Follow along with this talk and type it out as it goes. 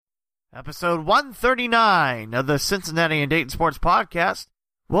Episode 139 of the Cincinnati and Dayton Sports Podcast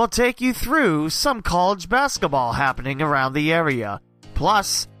will take you through some college basketball happening around the area.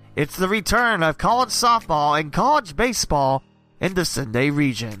 Plus, it's the return of college softball and college baseball in the Cindy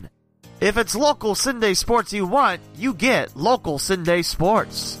region. If it's local Cindy sports you want, you get local Cindy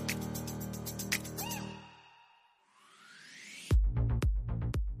sports.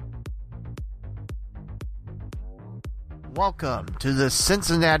 Welcome to the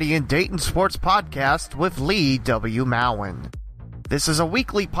Cincinnati and Dayton Sports Podcast with Lee W. Mowen. This is a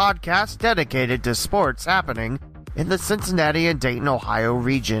weekly podcast dedicated to sports happening in the Cincinnati and Dayton, Ohio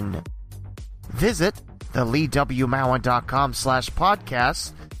region. Visit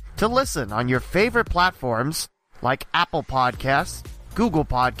theleewmowen.com/podcast to listen on your favorite platforms like Apple Podcasts, Google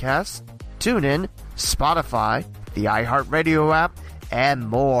Podcasts, TuneIn, Spotify, the iHeartRadio app, and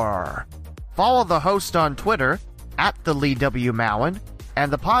more. Follow the host on Twitter at the Lee W. Mowen,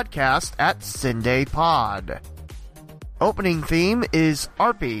 and the podcast at CindayPod. Opening theme is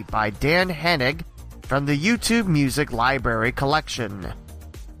Arpy by Dan Hennig from the YouTube Music Library Collection.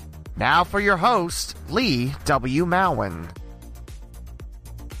 Now for your host, Lee W. Mowen.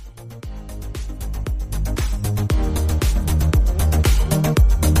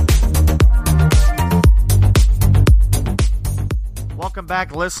 Welcome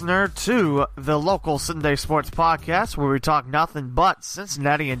back, listener, to the local Sunday Sports Podcast, where we talk nothing but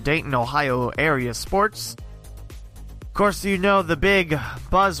Cincinnati and Dayton, Ohio area sports. Of course, you know the big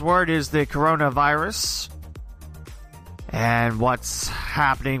buzzword is the coronavirus and what's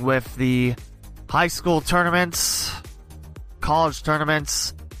happening with the high school tournaments, college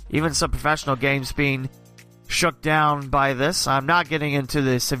tournaments, even some professional games being shook down by this. I'm not getting into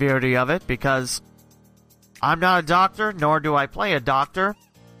the severity of it because I'm not a doctor, nor do I play a doctor,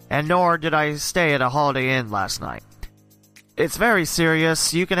 and nor did I stay at a Holiday Inn last night. It's very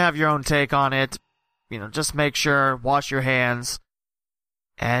serious. You can have your own take on it. You know, just make sure, wash your hands,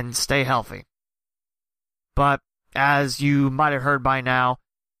 and stay healthy. But, as you might have heard by now,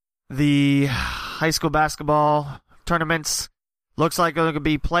 the high school basketball tournaments looks like they're going to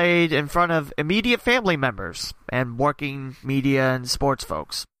be played in front of immediate family members and working media and sports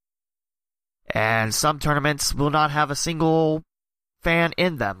folks. And some tournaments will not have a single fan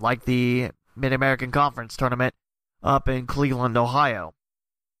in them, like the Mid-American Conference tournament up in Cleveland, Ohio.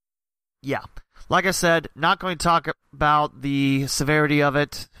 Yeah, like I said, not going to talk about the severity of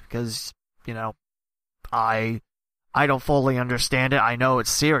it, because, you know, I don't fully understand it. I know it's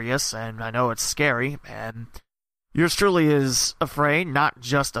serious, and I know it's scary, and yours truly is afraid, not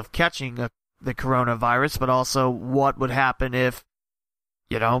just of catching the coronavirus, but also what would happen if,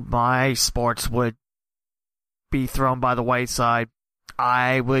 you know, my sports would be thrown by the wayside.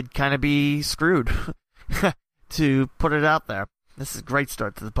 I would kind of be screwed, to put it out there. This is a great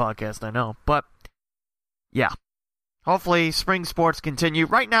start to the podcast, I know. But, yeah. Hopefully, spring sports continue.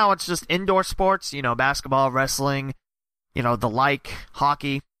 Right now, it's just indoor sports, you know, basketball, wrestling, you know, the like.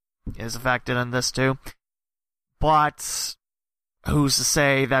 Hockey is affected in this, too. But who's to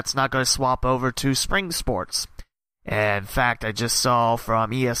say that's not going to swap over to spring sports? In fact, I just saw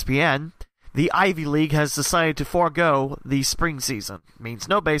from ESPN, the Ivy League has decided to forego the spring season. It means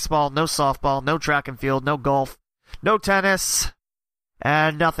no baseball, no softball, no track and field, no golf, no tennis,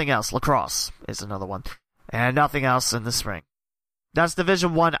 and nothing else. Lacrosse is another one. And nothing else in the spring. That's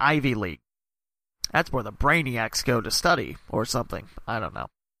Division I Ivy League. That's where the brainiacs go to study, or something. I don't know.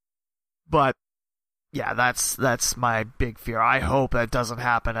 But, yeah, that's my big fear. I hope that doesn't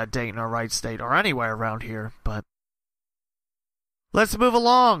happen at Dayton or Wright State or anywhere around here, but let's move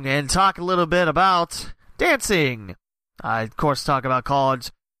along and talk a little bit about dancing. I, of course, talk about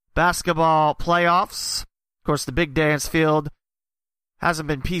college basketball playoffs. Of course, the big dance field hasn't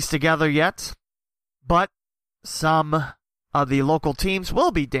been pieced together yet, but some of the local teams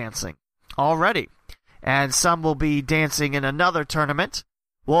will be dancing already, and some will be dancing in another tournament.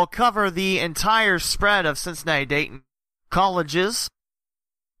 We'll cover the entire spread of Cincinnati-Dayton colleges.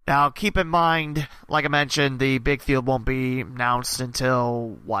 Now, keep in mind, like I mentioned, the big field won't be announced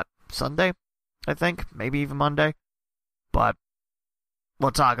until, Sunday? I think? Maybe even Monday? But we'll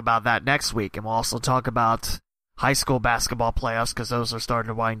talk about that next week, and we'll also talk about high school basketball playoffs, because those are starting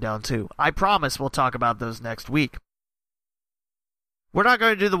to wind down too. I promise we'll talk about those next week. We're not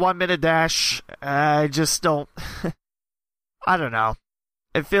going to do the 1 minute dash. I just don't... I don't know.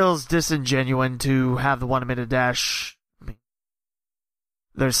 It feels disingenuous to have the 1 minute dash.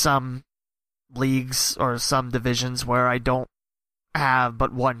 There's some leagues or some divisions where I don't have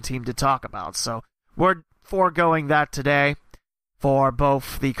but one team to talk about. So we're foregoing that today for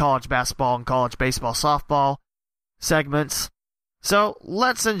both the college basketball and college baseball softball segments. So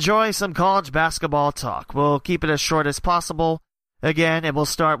let's enjoy some college basketball talk. We'll keep it as short as possible. Again, and we'll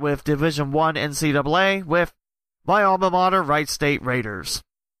start with Division I NCAA with my alma mater, Wright State Raiders.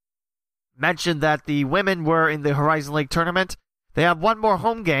 Mentioned that the women were in the Horizon League tournament. They had one more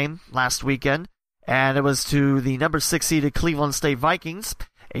home game last weekend, and it was to the number 6 seeded Cleveland State Vikings,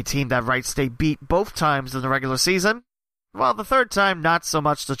 a team that Wright State beat both times in the regular season. Well, the third time, not so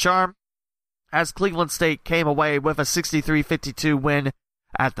much the charm, as Cleveland State came away with a 63-52 win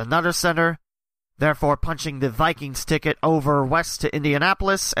at the Nutter Center, therefore punching the Vikings ticket over west to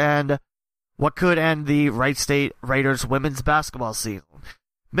Indianapolis and what could end the Wright State Raiders women's basketball season.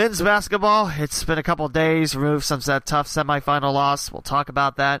 Men's basketball, it's been a couple of days removed since that tough semifinal loss. We'll talk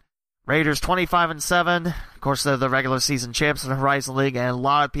about that. Raiders 25-7. Of course, they're the regular season champs in the Horizon League, and a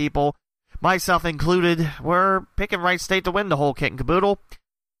lot of people, myself included, were picking Wright State to win the whole kit and caboodle.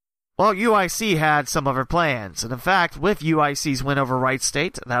 Well, UIC had some other plans, and in fact, with UIC's win over Wright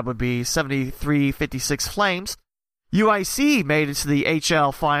State, that would be 73-56 Flames, UIC made it to the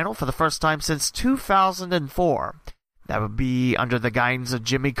HL final for the first time since 2004. That would be under the guidance of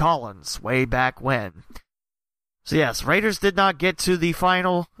Jimmy Collins, way back when. So yes, Raiders did not get to the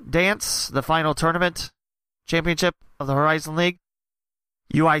final dance, the final tournament championship of the Horizon League.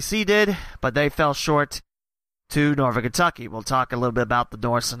 UIC did, but they fell short to Northern Kentucky. We'll talk a little bit about the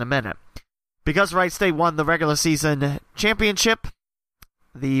Norse in a minute. Because Wright State won the regular season championship,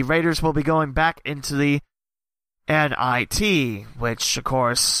 the Raiders will be going back into the NIT, which, of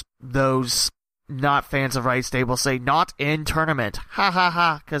course, those not fans of Wright State will say, not in tournament. Ha ha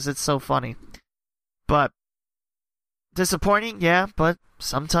ha, because it's so funny. But, disappointing, yeah, but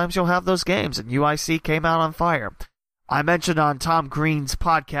sometimes you'll have those games, and UIC came out on fire. I mentioned on Tom Green's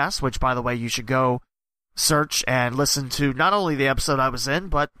podcast, which, by the way, you should go search and listen to not only the episode I was in,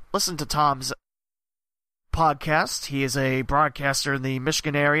 but listen to Tom's podcast. He is a broadcaster in the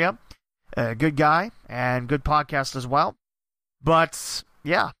Michigan area. A good guy, and good podcast as well. But,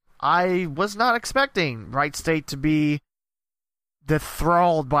 yeah, I was not expecting Wright State to be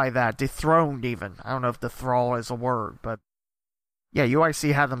dethroned by that. Dethroned, even. I don't know if dethrall is a word, but yeah,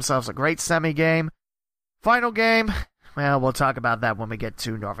 UIC had themselves a great semi-game. Final game, well, we'll talk about that when we get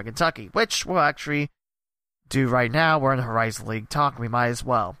to Northern Kentucky, which we'll actually do right now. We're in the Horizon League talk, we might as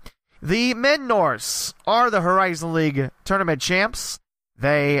well. The Men Norse are the Horizon League tournament champs.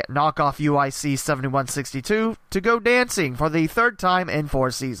 They knock off UIC 71-62 to go dancing for the third time in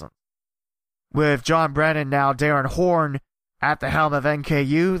 4 seasons. With John Brennan, now Darren Horn, at the helm of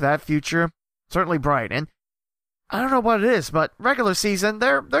NKU, that future certainly bright. And I don't know what it is, but regular season,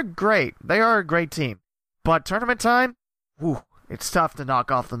 they're great. They are a great team. But tournament time, it's tough to knock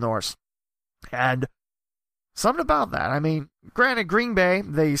off the Norse. And something about that. I mean, granted, Green Bay,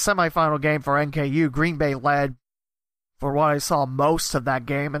 the semifinal game for NKU, Green Bay led for what I saw most of that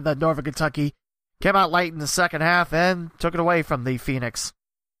game, and then Northern Kentucky came out late in the second half and took it away from the Phoenix.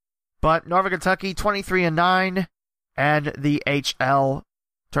 But Northern Kentucky 23-9 and the HL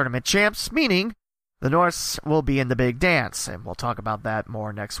tournament champs, meaning the Norse will be in the big dance, and we'll talk about that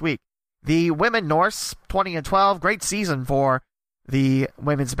more next week. The women Norse 20-12, great season for the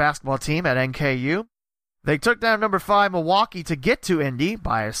women's basketball team at NKU. They took down number 5 Milwaukee to get to Indy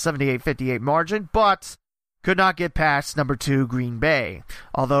by a 78-58 margin, but could not get past number 2 Green Bay.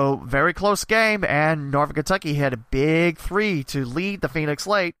 Although, very close game, and Northern Kentucky had a big 3 to lead the Phoenix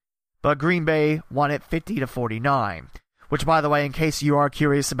late, but Green Bay won it 50-49. Which, by the way, in case you are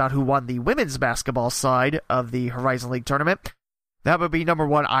curious about who won the women's basketball side of the Horizon League tournament, that would be number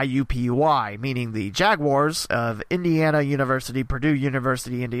 1 IUPUI, meaning the Jaguars of Indiana University, Purdue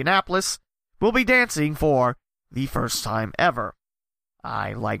University, Indianapolis, will be dancing for the first time ever.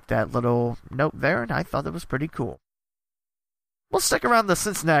 I liked that little note there, and I thought it was pretty cool. We'll stick around the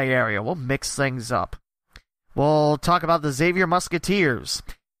Cincinnati area. We'll mix things up. We'll talk about the Xavier Musketeers.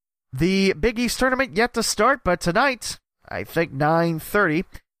 The Big East tournament yet to start, but tonight, I think 9:30,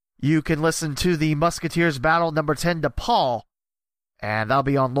 you can listen to the Musketeers battle number 10 DePaul, and that'll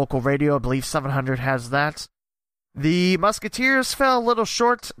be on local radio. I believe 700 has that. The Musketeers fell a little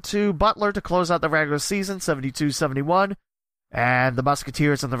short to Butler to close out the regular season, 72-71. And the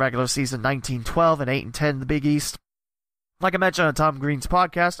Musketeers in the regular season, 19-12 and 8-10 in the Big East. Like I mentioned on Tom Green's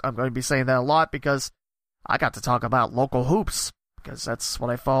podcast, I'm going to be saying that a lot because I got to talk about local hoops, because that's what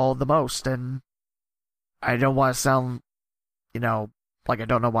I follow the most. And I don't want to sound, like I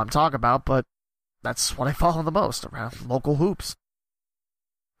don't know what I'm talking about, but that's what I follow the most, around local hoops.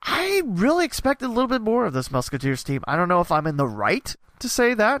 I really expected a little bit more of this Musketeers team. I don't know if I'm in the right to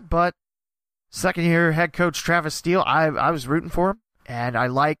say that, but second-year head coach Travis Steele, I was rooting for him, and I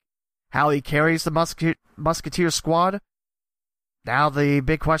like how he carries the Musketeers squad. Now the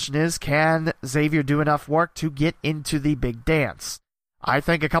big question is, can Xavier do enough work to get into the big dance? I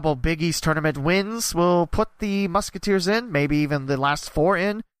think a couple Big East tournament wins will put the Musketeers in, maybe even the last 4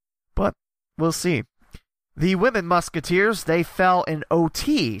 in, but we'll see. The women Musketeers, they fell in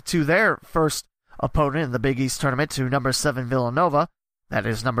OT to their first opponent in the Big East tournament, to number 7 Villanova. That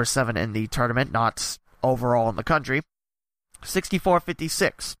is number 7 in the tournament, not overall in the country.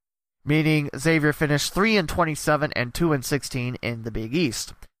 64-56, meaning Xavier finished 3-27 and 2-16 in the Big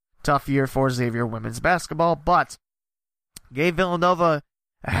East. Tough year for Xavier women's basketball, but gave Villanova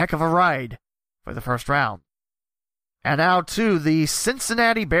a heck of a ride for the first round. And now to the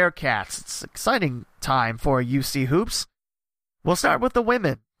Cincinnati Bearcats. It's an exciting time for UC Hoops. We'll start with the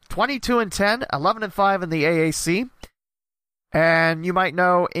women. 22-10, 11-5 in the AAC. And you might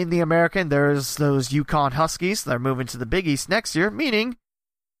know in the American, there's those UConn Huskies. They're moving to the Big East next year, meaning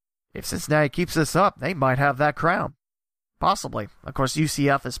if Cincinnati keeps this up, they might have that crown. Possibly. Of course,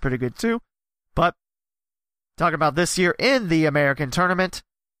 UCF is pretty good too. But talking about this year in the American tournament,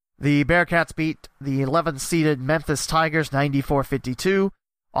 the Bearcats beat the 11th-seeded Memphis Tigers 94-52.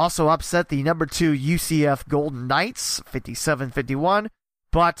 Also upset the number 2 UCF Golden Knights 57-51,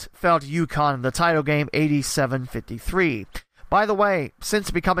 but fell to UConn in the title game 87-53. By the way, since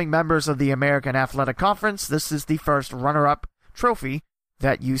becoming members of the American Athletic Conference, this is the first runner-up trophy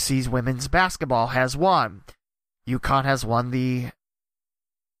that UC's women's basketball has won. UConn has won the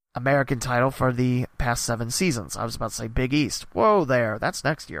American title for the past 7 seasons. I was about to say Big East. Whoa there, that's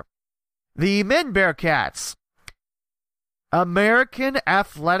next year. The men Bearcats, American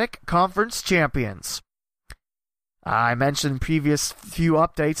Athletic Conference champions. I mentioned previous few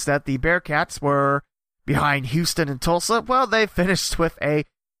updates that the Bearcats were behind Houston and Tulsa. Well, they finished with a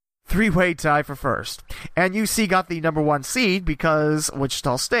 3-way tie for first. And UC got the number 1 seed because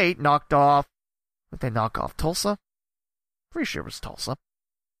Wichita State knocked off... Did they knock off Tulsa? Pretty sure it was Tulsa.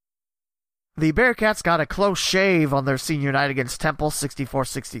 The Bearcats got a close shave on their senior night against Temple,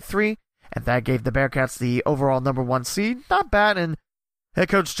 64-63. And that gave the Bearcats the overall number 1 seed. Not bad in head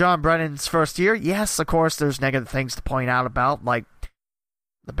coach John Brennan's first year. Yes, of course, there's negative things to point out about, like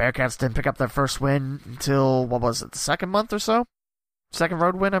the Bearcats didn't pick up their first win until, what was it, the second month or so? Second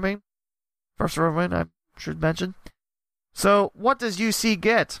road win, I mean. First road win, I should mention. So, what does UC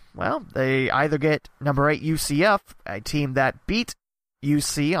get? Well, they either get number 8 UCF, a team that beat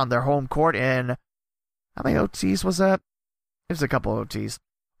UC on their home court in, how many OTs was that? It was a couple of OTs.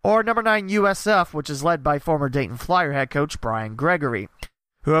 Or number 9 USF, which is led by former Dayton Flyer head coach Brian Gregory.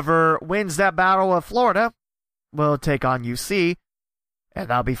 Whoever wins that battle of Florida will take on UC, and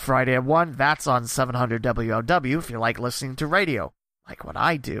that'll be Friday at 1. That's on 700 WLW if you like listening to radio, like what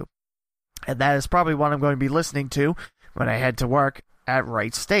I do. And that is probably what I'm going to be listening to when I head to work at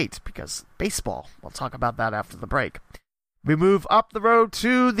Wright State, because baseball. We'll talk about that after the break. We move up the road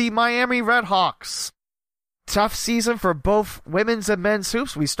to the Miami Redhawks. Tough season for both women's and men's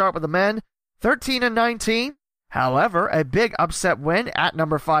hoops. We start with the men, 13-19. However, a big upset win at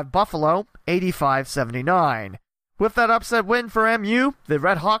number 5 Buffalo, 85-79. With that upset win for MU, the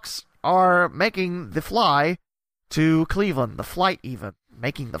Redhawks are making the fly to Cleveland. The flight even.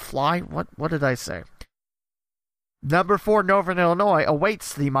 Making the fly? What did I say? Number 4 Northern Illinois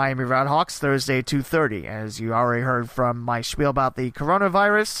awaits the Miami Redhawks Thursday at 2:30. As you already heard from my spiel about the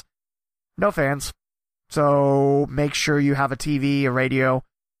coronavirus, no fans. So make sure you have a TV, a radio.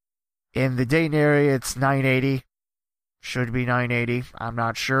 In the Dayton area, it's 980. Should be 980. I'm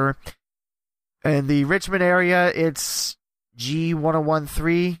not sure. In the Richmond area, it's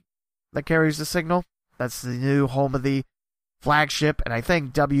G1013 that carries the signal. That's the new home of the flagship, and I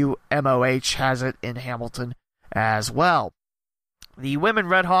think WMOH has it in Hamilton as well. The women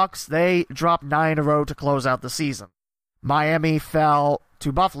Redhawks, they dropped 9 in a row to close out the season. Miami fell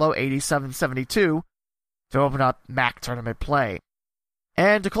to Buffalo 87-72 to open up MAC tournament play.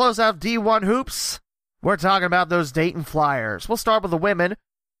 And to close out D1 hoops, we're talking about those Dayton Flyers. We'll start with the women.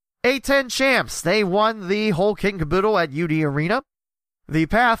 A10 champs, they won the whole kit and caboodle at UD Arena. The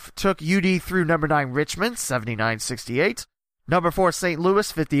path took UD through number 9 Richmond, 79-68, number 4 St.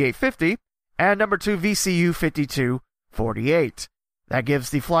 Louis, 58-50, and number 2 VCU, 52-48. That gives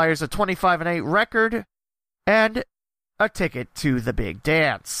the Flyers a 25-8 record and a ticket to the big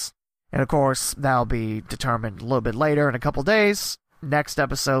dance. And of course, that'll be determined a little bit later in a couple days. Next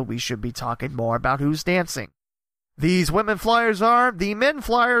episode, we should be talking more about who's dancing. These women Flyers are. The men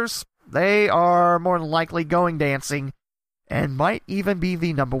Flyers, they are more than likely going dancing and might even be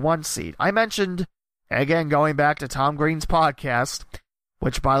the number 1 seed. I mentioned, again, going back to Tom Green's podcast,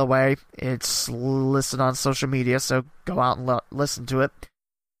 which, by the way, it's listed on social media, so go out and listen to it.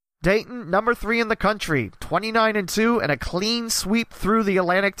 Dayton, number 3 in the country, 29-2, and a clean sweep through the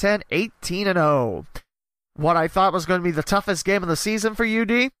Atlantic 10, 18-0. What I thought was going to be the toughest game of the season for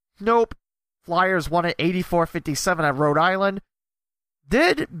UD? Nope. Flyers won it 84-57 at Rhode Island.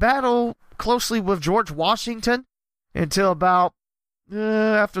 Did battle closely with George Washington until about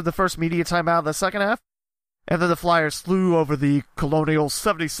after the first media timeout of the second half. And then the Flyers flew over the Colonials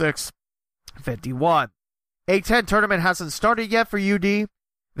 76-51. A10 tournament hasn't started yet for UD.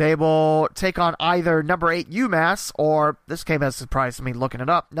 They will take on either number 8 UMass or, this game has surprised me looking it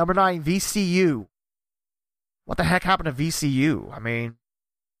up, number 9 VCU. What the heck happened to VCU? I mean,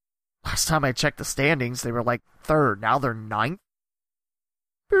 last time I checked the standings, they were like 3rd. Now they're 9th.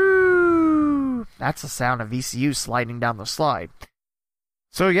 Boo! That's the sound of VCU sliding down the slide.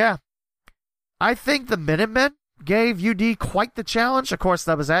 So yeah, I think the Minutemen gave UD quite the challenge. Of course,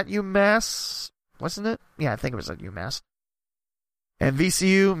 that was at UMass, wasn't it? Yeah, I think it was at UMass. And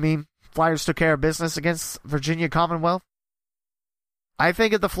VCU, I mean, Flyers took care of business against Virginia Commonwealth. I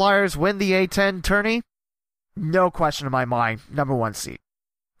think if the Flyers win the A10 tourney, no question in my mind, number 1 seed.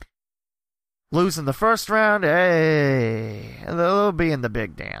 Losing the first round, they'll be in the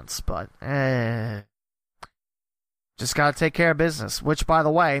big dance, but just got to take care of business, which, by the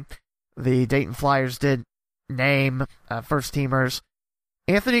way, the Dayton Flyers did name first-teamers.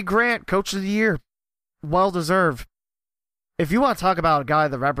 Anthony Grant, Coach of the Year. Well-deserved. If you want to talk about a guy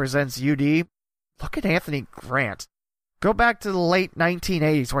that represents UD, look at Anthony Grant. Go back to the late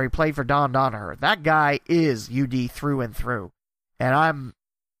 1980s where he played for Don Donaher. That guy is UD through and through. And I'm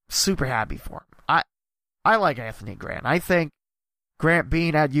super happy for him. I like Anthony Grant. I think Grant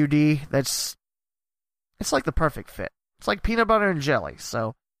being at UD, it's like the perfect fit. It's like peanut butter and jelly.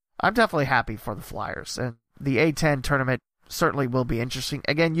 So I'm definitely happy for the Flyers. And the A10 tournament certainly will be interesting.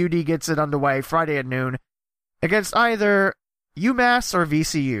 Again, UD gets it underway Friday at noon against either UMass or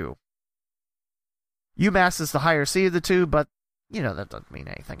VCU. UMass is the higher seed of the two, but, that doesn't mean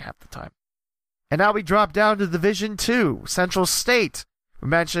anything half the time. And now we drop down to Division II. Central State, we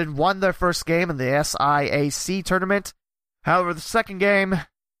mentioned, won their first game in the SIAC tournament. However, the second game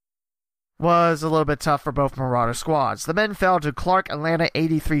was a little bit tough for both Marauder squads. The men fell to Clark Atlanta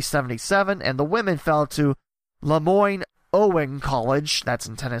 83-77, and the women fell to Lemoyne-Owen College, that's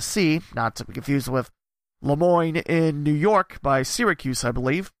in Tennessee, not to be confused with Lemoyne in New York by Syracuse, I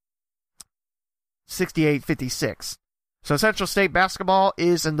believe. 68-56. So Central State basketball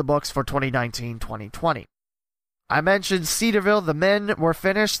is in the books for 2019-2020. I mentioned Cedarville, the men were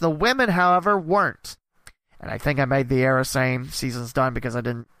finished. The women, however, weren't. And I think I made the error saying season's done because I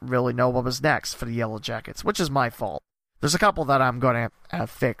didn't really know what was next for the Yellow Jackets, which is my fault. There's a couple that I'm going to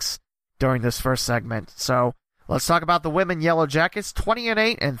fix during this first segment. So let's talk about the women Yellow Jackets,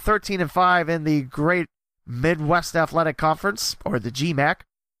 20-8 and 13-5 in the Great Midwest Athletic Conference, or the GMAC.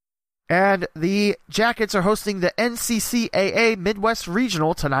 And the Jackets are hosting the NCCAA Midwest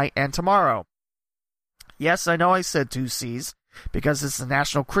Regional tonight and tomorrow. Yes, I know I said 2 C's, because it's the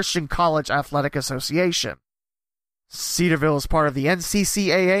National Christian College Athletic Association. Cedarville is part of the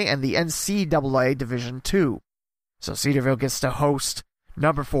NCCAA and the NCAA Division II. So Cedarville gets to host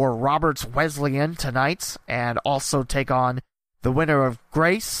number 4 Roberts Wesleyan tonight, and also take on the winner of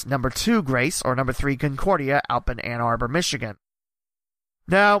Grace, number 2 Grace, or number 3 Concordia, up in Ann Arbor, Michigan.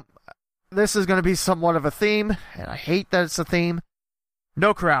 Now, this is going to be somewhat of a theme, and I hate that it's a theme.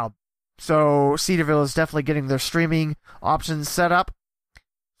 No crowd. So Cedarville is definitely getting their streaming options set up.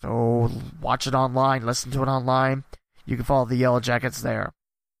 So watch it online, listen to it online. You can follow the Yellow Jackets there.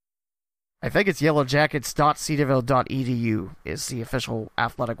 I think it's yellowjackets.cedarville.edu is the official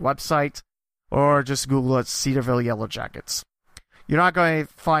athletic website, or just Google it, Cedarville Yellow Jackets. You're not going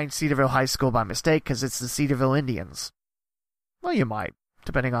to find Cedarville High School by mistake because it's the Cedarville Indians. Well, you might,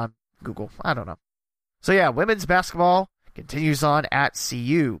 depending on Google. I don't know. So yeah, women's basketball continues on at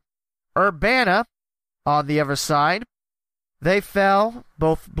CU. Urbana, on the other side, they fell.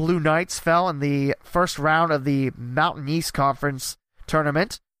 Both Blue Knights fell in the first round of the Mountain East Conference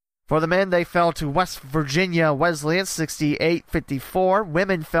tournament. For the men, they fell to West Virginia Wesleyan 68-54.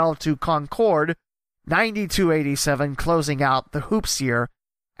 Women fell to Concord 92-87, closing out the hoops here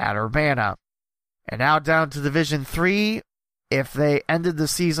at Urbana. And now down to Division III. If they ended the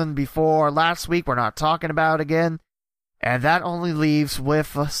season before last week, we're not talking about it again. And that only leaves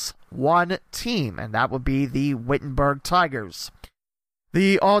with us one team, and that would be the Wittenberg Tigers.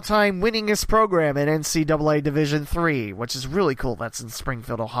 The all-time winningest program in NCAA Division III, which is really cool. That's in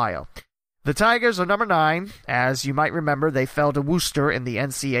Springfield, Ohio. The Tigers are number 9. As you might remember, they fell to Worcester in the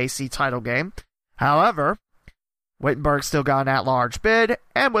NCAC title game. However, Wittenberg still got an at-large bid,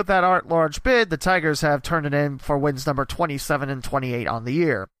 and with that at-large bid, the Tigers have turned it in for wins number 27 and 28 on the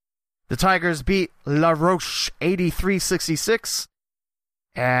year. The Tigers beat La Roche 83-66.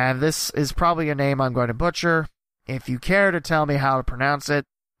 And this is probably a name I'm going to butcher. If you care to tell me how to pronounce it,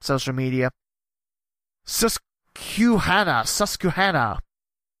 social media. Susquehanna. It's Susquehanna.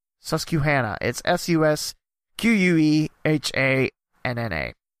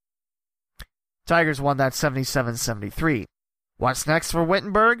 Tigers won that 77-73. What's next for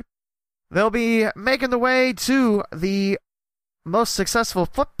Wittenberg? They'll be making the way to the most successful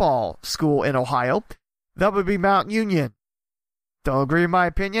football school in Ohio. That would be Mount Union. Don't agree with my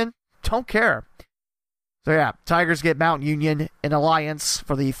opinion? Don't care. So yeah, Tigers get Mount Union in alliance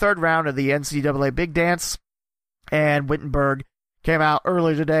for the third round of the NCAA Big Dance. And Wittenberg came out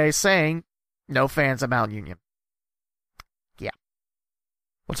earlier today saying no fans at Mount Union. Yeah.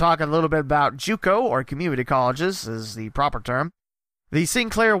 We'll talk a little bit about JUCO, or community colleges is the proper term. The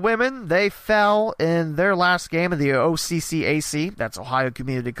Sinclair women, they fell in their last game of the OCCAC. That's Ohio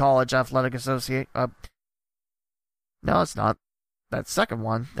Community College Athletic Association. No, it's not. That second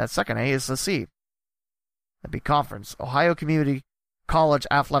one, that second A is the C. That'd be conference. Ohio Community College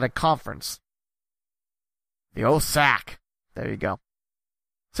Athletic Conference. The OSAC. There you go.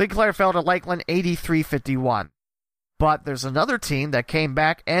 Sinclair fell to Lakeland 83-51. But there's another team that came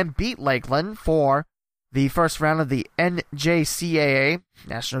back and beat Lakeland for the first round of the NJCAA,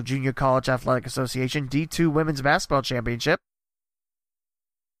 National Junior College Athletic Association, D2 Women's Basketball Championship,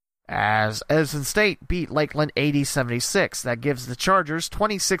 as Edison State beat Lakeland 80-76. That gives the Chargers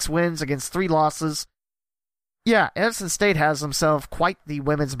 26 wins against 3 losses. Yeah, Edison State has themselves quite the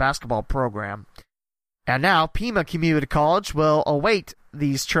women's basketball program. And now, Pima Community College will await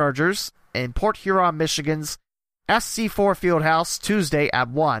these Chargers in Port Huron, Michigan's SC4 Fieldhouse Tuesday at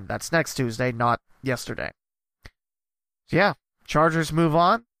 1. That's next Tuesday, not yesterday. So yeah, Chargers move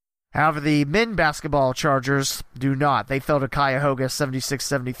on. However, the men basketball Chargers do not. They fell to Cuyahoga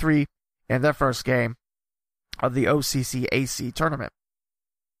 76-73 in their first game of the OCCAC tournament.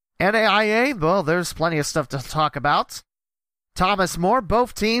 NAIA, well, there's plenty of stuff to talk about. Thomas More,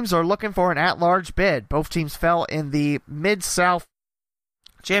 both teams are looking for an at-large bid. Both teams fell in the Mid-South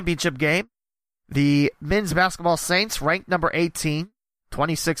Championship game. The men's basketball Saints ranked number 18,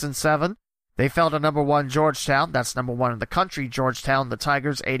 26-7. They fell to number 1 Georgetown. That's number 1 in the country, Georgetown. The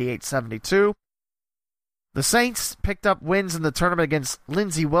Tigers 88-72. The Saints picked up wins in the tournament against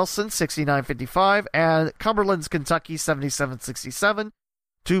Lindsey Wilson 69-55 and Cumberland's Kentucky 77-67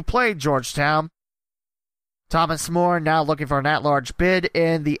 to play Georgetown. Thomas More now looking for an at-large bid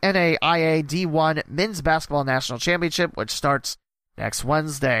in the NAIA D1 Men's Basketball National Championship, which starts next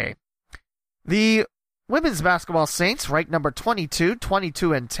Wednesday. The women's basketball Saints ranked number 22,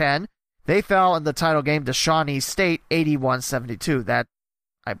 22-10. They fell in the title game to Shawnee State 81-72. That,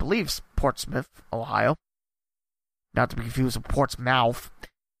 I believe, is Portsmouth, Ohio. Not to be confused with Portsmouth.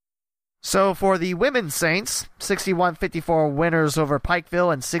 So for the women's Saints, 61-54 winners over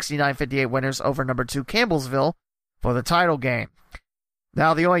Pikeville and 69-58 winners over number 2 Campbellsville for the title game.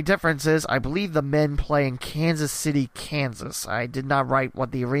 Now the only difference is I believe the men play in Kansas City, Kansas. I did not write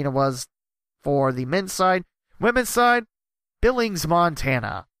what the arena was for the men's side. Women's side, Billings,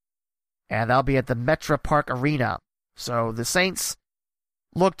 Montana. And that'll be at the Metra Park Arena. So the Saints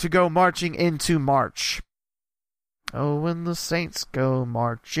look to go marching into March. Oh, when the Saints go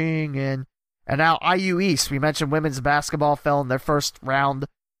marching in. And now IU East. We mentioned women's basketball fell in their first round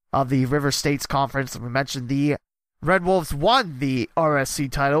of the River States Conference. And we mentioned the Red Wolves won the RSC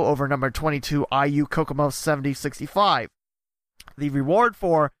title over number 22 IU Kokomo 70-65. The reward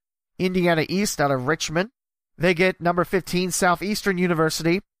for Indiana East out of Richmond, they get number 15 Southeastern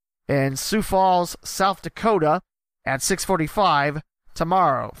University in Sioux Falls, South Dakota at 6:45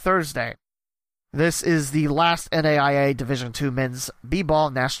 tomorrow, Thursday. This is the last NAIA Division II Men's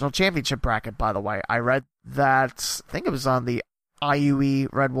B-Ball National Championship bracket, by the way. I read that, I think it was on the IUE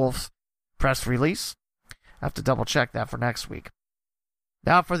Red Wolves press release. I have to double-check that for next week.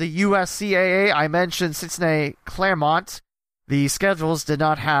 Now for the USCAA, I mentioned Cincinnati-Claremont. The schedules did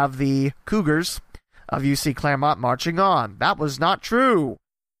not have the Cougars of UC Claremont marching on. That was not true.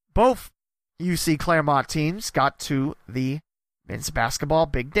 Both UC Claremont teams got to the men's basketball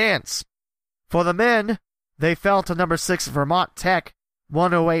big dance. For the men, they fell to number 6 Vermont Tech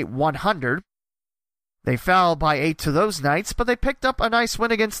 108-100. They fell by 8 to those Knights, but they picked up a nice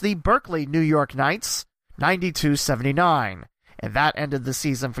win against the Berkeley New York Knights 92-79. And that ended the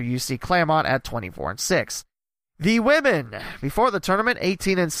season for UC Claremont at 24-6. The women, before the tournament,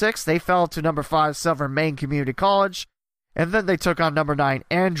 18-6, they fell to number 5 Southern Maine Community College. And then they took on number 9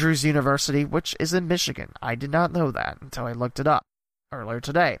 Andrews University, which is in Michigan. I did not know that until I looked it up earlier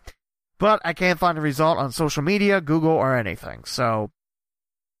today. But I can't find a result on social media, Google, or anything. So,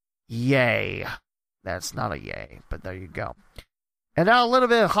 Yay. That's not a yay, but there you go. And now a little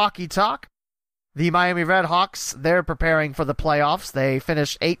bit of hockey talk. The Miami Redhawks, they're preparing for the playoffs. They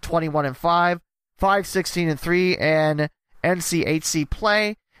finished 8-21-5, 5-16-3 in NCHC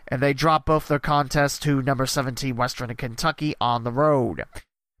play, and they dropped both their contests to number 17 Western Kentucky on the road.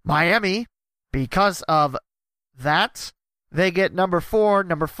 Miami, because of that, they get number 4,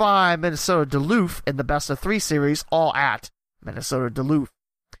 number 5, Minnesota Duluth in the best-of-3 series, all at Minnesota Duluth.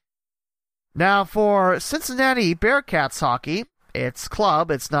 Now, for Cincinnati Bearcats hockey, it's club.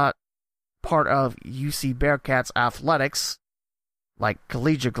 It's not part of UC Bearcats athletics, like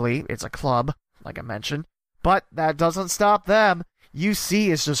collegiately. It's a club, like I mentioned. But that doesn't stop them. UC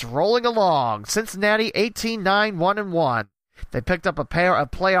is just rolling along. Cincinnati 18-9, 1-1. They picked up a pair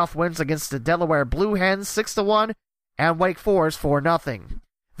of playoff wins against the Delaware Blue Hens 6-1 and Wake Forest 4-0.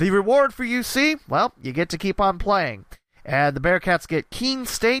 The reward for UC, well, you get to keep on playing. And the Bearcats get Keene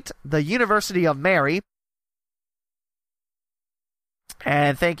State, the University of Mary.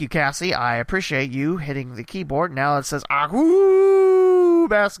 And thank you, Cassie. I appreciate you hitting the keyboard. Now it says, Ahoo!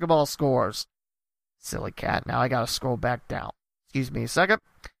 Basketball scores. Silly cat. Now I gotta scroll back down. Excuse me a second.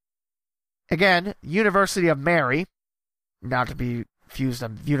 Again, University of Mary. Not to be confused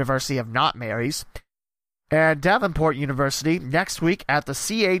with University of Not Marys. And Davenport University next week at the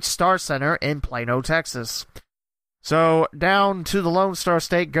CH Star Center in Plano, Texas. So, down to the Lone Star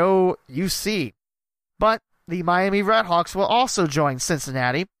State, go UC. But the Miami Redhawks will also join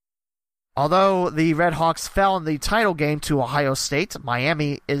Cincinnati. Although the Redhawks fell in the title game to Ohio State,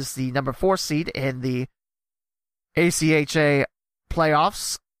 Miami is the number 4 seed in the ACHA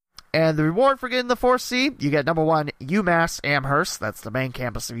playoffs. And the reward for getting the 4th seed, you get number 1, UMass Amherst. That's the main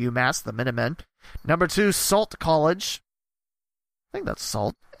campus of UMass, the Minutemen. Number 2, Sault College. I think that's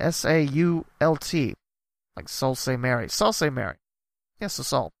Sault. S-A-U-L-T. Like Sault Ste. Mary. Sault Ste. Mary. Yes, the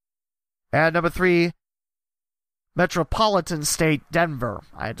Sault. And number 3, Metropolitan State Denver.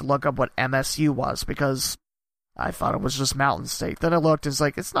 I had to look up what MSU was because I thought it was just Mountain State. Then I looked and it's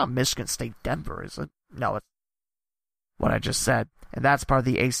like, it's not Michigan State Denver, is it? No, it's what I just said. And that's part of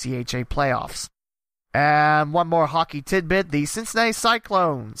the ACHA playoffs. And one more hockey tidbit. The Cincinnati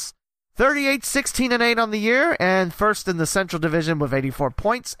Cyclones. 38-16-8 on the year and first in the Central Division with 84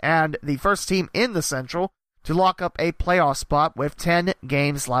 points and the first team in the Central to lock up a playoff spot with 10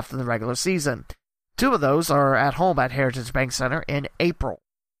 games left in the regular season. 2 of those are at home at Heritage Bank Center in April.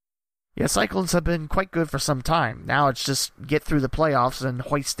 Yeah, Cyclones have been quite good for some time. Now it's just get through the playoffs and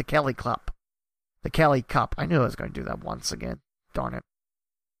hoist the Kelly Cup. The Kelly Cup. I knew I was going to do that once again. Darn it.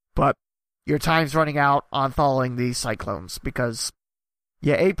 But your time's running out on following the Cyclones because,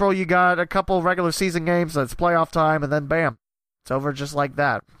 yeah, April you got a couple regular season games, that's playoff time, and then bam, it's over just like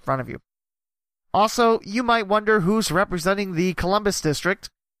that in front of you. Also, you might wonder who's representing the Columbus District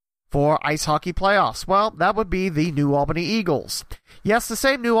for ice hockey playoffs. Well, that would be the New Albany Eagles. Yes, the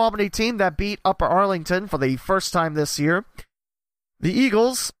same New Albany team that beat Upper Arlington for the first time this year. The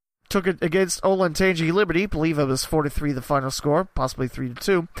Eagles took it against Olentangy Liberty. I believe it was 4-3 the final score, possibly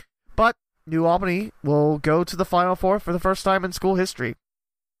 3-2. But New Albany will go to the Final Four for the first time in school history.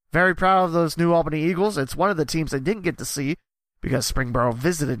 Very proud of those New Albany Eagles. It's one of the teams I didn't get to see because Springboro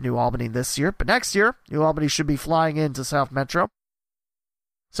visited New Albany this year. But next year, New Albany should be flying into South Metro.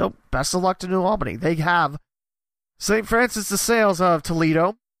 So, best of luck to New Albany. They have St. Francis de Sales of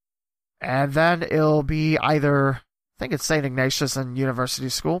Toledo. And then it'll be either, I think it's St. Ignatius and University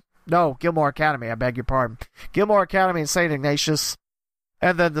School. No, Gilmore Academy, I beg your pardon. Gilmore Academy and St. Ignatius.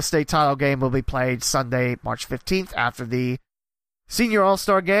 And then the state title game will be played Sunday, March 15th after the Senior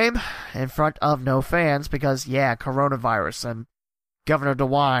All-Star game in front of no fans because, yeah, coronavirus and Governor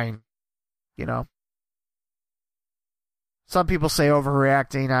DeWine, you know. Some people say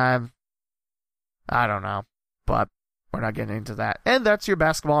overreacting. I don't know, but we're not getting into that. And that's your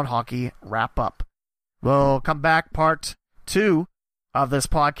basketball and hockey wrap-up. We'll come back part 2 of this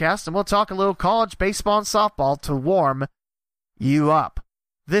podcast, and we'll talk a little college baseball and softball to warm you up.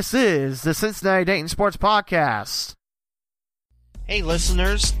 This is the Cincinnati-Dayton Sports Podcast. Hey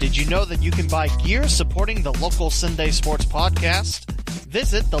listeners, did you know that you can buy gear supporting the local Sunday Sports Podcast?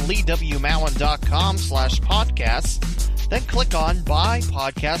 Visit theleewmowen.com/podcast, then click on Buy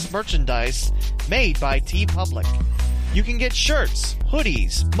Podcast Merchandise made by TeePublic. You can get shirts,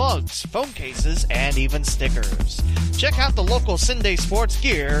 hoodies, mugs, phone cases, and even stickers. Check out the local Sunday Sports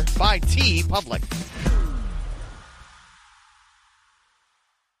gear by TeePublic.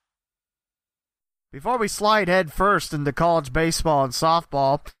 Before we slide head first into college baseball and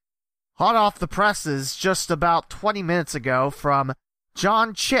softball, hot off the presses just about 20 minutes ago from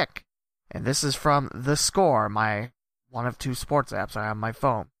John Chick. And this is from The Score, my one of 2 sports apps I have on my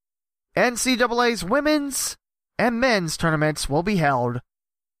phone. NCAA's women's and men's tournaments will be held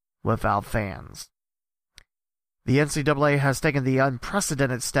without fans. The NCAA has taken the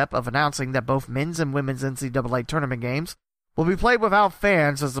unprecedented step of announcing that both men's and women's NCAA tournament games will be played without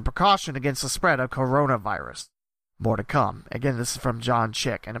fans as a precaution against the spread of coronavirus. More to come. Again, this is from John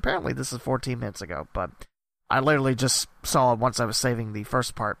Chick, and apparently this is 14 minutes ago, but I literally just saw it once I was saving the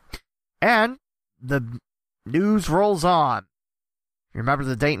first part. And the news rolls on. You remember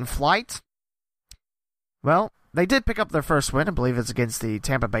the Dayton flight? Well, they did pick up their first win. I believe it's against the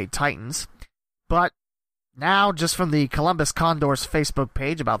Tampa Bay Titans. But now, just from the Columbus Condors Facebook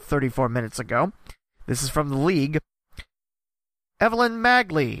page about 34 minutes ago, this is from the league. Evelyn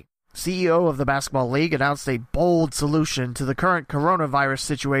Magley, CEO of the Basketball League, announced a bold solution to the current coronavirus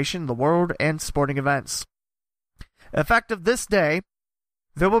situation in the world and sporting events. Effective this day,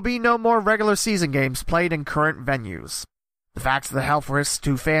 there will be no more regular season games played in current venues. The facts of the health risks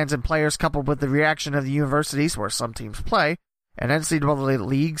to fans and players, coupled with the reaction of the universities where some teams play, and NCAA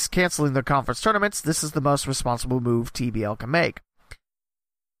leagues canceling their conference tournaments, this is the most responsible move TBL can make.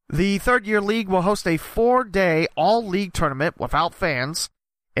 The third-year league will host a 4-day all-league tournament without fans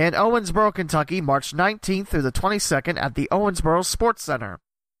in Owensboro, Kentucky, March 19th through the 22nd at the Owensboro Sports Center.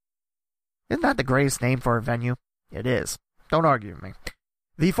 Isn't that the greatest name for a venue? It is. Don't argue with me.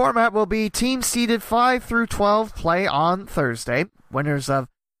 The format will be teams seeded 5 through 12 play on Thursday. Winners of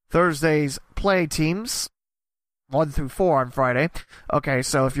Thursday's play teams 1 through 4 on Friday. Okay,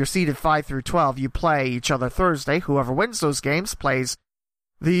 so if you're seeded 5 through 12, you play each other Thursday. Whoever wins those games plays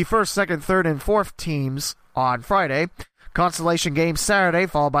the first, second, third, and fourth teams on Friday. Consolation game Saturday,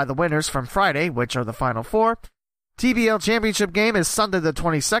 followed by the winners from Friday, which are the final 4. TBL championship game is Sunday the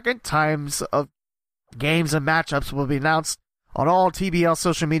 22nd. Times of games and matchups will be announced on all TBL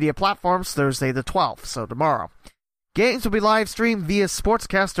social media platforms Thursday the 12th, so tomorrow. Games will be live streamed via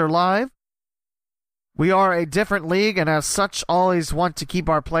Sportscaster Live. We are a different league, and as such, always want to keep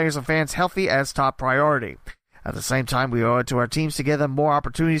our players and fans healthy as top priority. At the same time, we owe it to our teams to give them more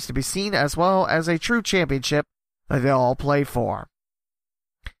opportunities to be seen, as well as a true championship that they all play for.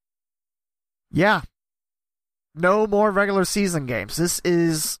 Yeah. No more regular season games. This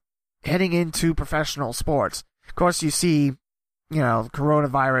is heading into professional sports. Of course, you see,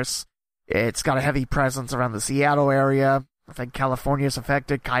 coronavirus. It's got a heavy presence around the Seattle area. I think California's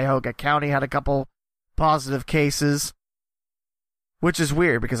affected. Cuyahoga County had a couple positive cases, which is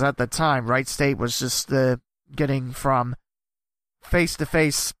weird because at the time, Wright State was just getting from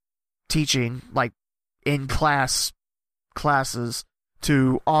face-to-face teaching, like in-class classes,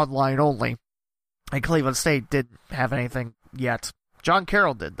 to online only. And Cleveland State didn't have anything yet. John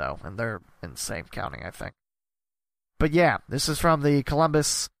Carroll did, though, and they're in the same county, I think. But yeah, this is from the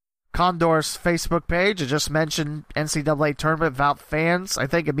Columbus Condors Facebook page. I just mentioned NCAA tournament without fans. I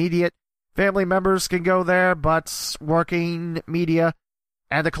think immediate family members can go there, but working media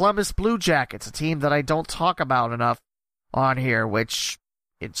and the Columbus Blue Jackets, a team that I don't talk about enough on here, which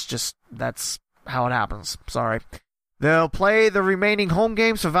it's just, that's how it happens. Sorry. They'll play the remaining home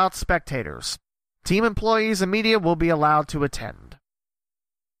games without spectators. Team employees and media will be allowed to attend.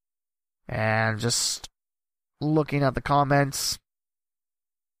 And just looking at the comments,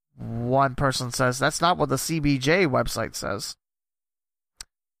 one person says, that's not what the CBJ website says.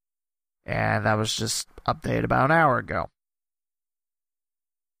 And that was just updated about an hour ago.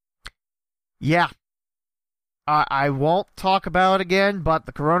 Yeah. I won't talk about it again, but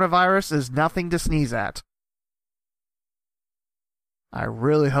the coronavirus is nothing to sneeze at. I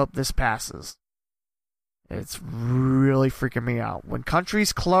really hope this passes. It's really freaking me out. When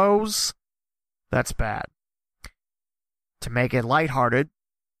countries close, that's bad. To make it lighthearted,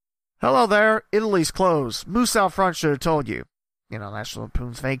 hello there, Italy's closed. Moose out front should have told you. National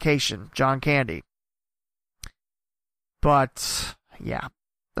Lampoon's Vacation, John Candy. But, yeah,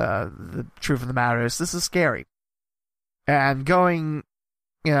 the truth of the matter is this is scary. And going,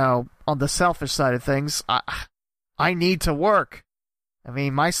 on the selfish side of things, I need to work. I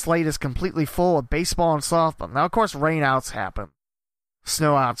mean, my slate is completely full of baseball and softball. Now, of course, rainouts happen.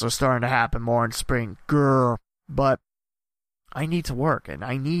 Snowouts are starting to happen more in spring. Grr. But I need to work, and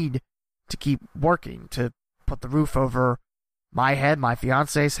I need to keep working to put the roof over my head, my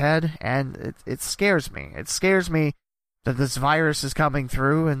fiance's head, and it scares me. It scares me that this virus is coming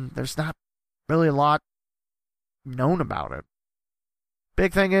through, and there's not really a lot known about it.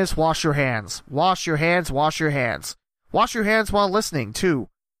 Big thing is, wash your hands. Wash your hands, wash your hands. Wash your hands while listening to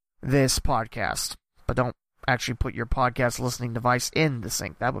this podcast. But don't actually put your podcast listening device in the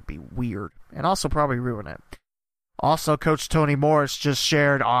sink. That would be weird. And also probably ruin it. Also, Coach Tony Morris just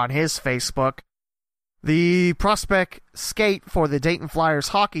shared on his Facebook The prospect skate for the Dayton Flyers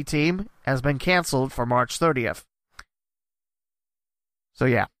hockey team has been canceled for March 30th. So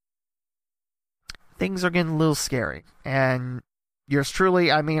yeah, things are getting a little scary. And yours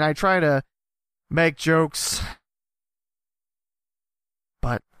truly, I mean, I try to make jokes,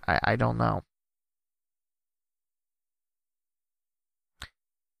 but I don't know.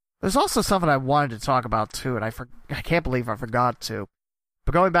 There's also something I wanted to talk about too, and I can't believe I forgot to.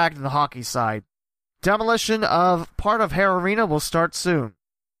 But going back to the hockey side, demolition of part of Hare Arena will start soon.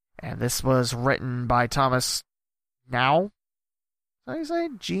 And this was written by Thomas Now. How do you say?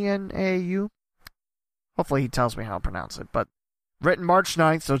 Gnau? Hopefully he tells me how to pronounce it. But written March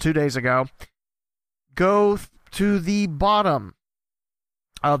 9th, so 2 days ago. Go to the bottom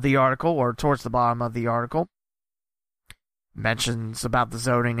of the article, or towards the bottom of the article. Mentions about the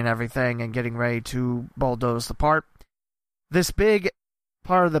zoning and everything and getting ready to bulldoze the part. This big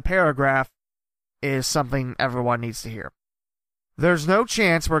part of the paragraph is something everyone needs to hear. There's no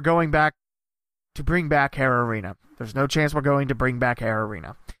chance we're going back to bring back Hare Arena. There's no chance we're going to bring back Hare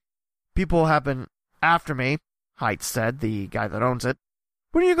Arena. People have been after me, Heights said, the guy that owns it.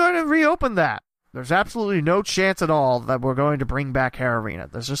 When are you going to reopen that? There's absolutely no chance at all that we're going to bring back Hare Arena.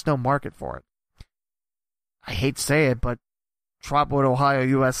 There's just no market for it. I hate to say it, but Trotwood, Ohio,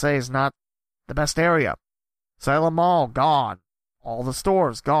 USA is not the best area. Salem Mall, gone. All the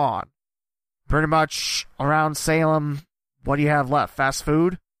stores, gone. Pretty much around Salem, what do you have left? Fast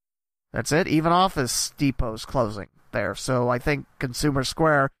food? That's it? Even Office Depot's closing there. So I think Consumer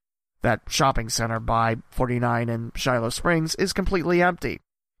Square, that shopping center by 49 in Shiloh Springs, is completely empty.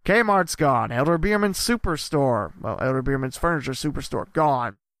 Kmart's gone. Elder Beerman's Superstore. Well, Elder Beerman's Furniture Superstore,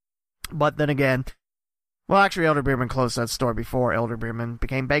 gone. But then again, well, actually, Elder Beerman closed that store before Elder Beerman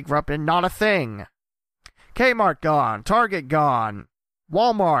became bankrupt and not a thing. Kmart gone. Target gone.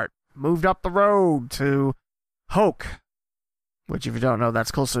 Walmart moved up the road to Hoke, which, if you don't know,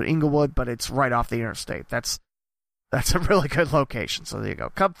 that's closer to Inglewood, but it's right off the interstate. That's a really good location, so there you go.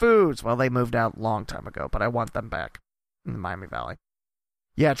 Cub Foods, well, they moved out a long time ago, but I want them back in the Miami Valley.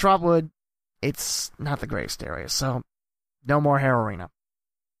 Yeah, Trotwood, it's not the greatest area, so no more Hare Arena.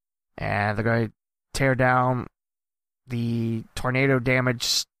 And they're going to tear down the tornado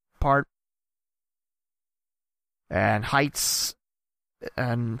damaged part. And Heights,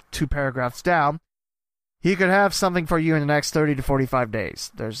 and 2 paragraphs down, he could have something for you in the next 30 to 45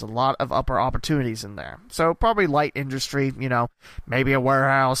 days. There's a lot of upper opportunities in there. So probably light industry, maybe a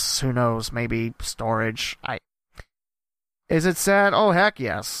warehouse, who knows, maybe storage. Is it sad? Oh, heck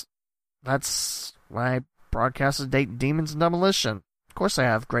yes. That's why I broadcasted Dayton Demons and Demolition. Of course I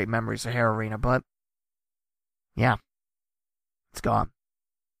have great memories of Hare Arena, but yeah, it's gone.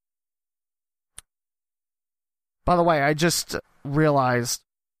 By the way, I just realized,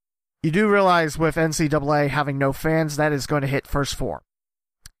 you do realize with NCAA having no fans, that is going to hit first 4.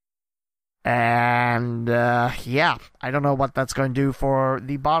 And, yeah, I don't know what that's going to do for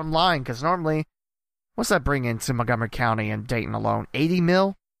the bottom line, because normally, what's that bring into Montgomery County and Dayton alone? 80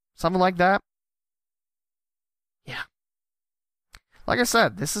 mil? Something like that? Yeah. Like I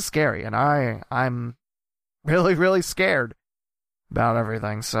said, this is scary, and I'm really, really scared about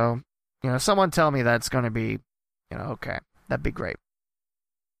everything. So, someone tell me that's going to be, okay, that'd be great.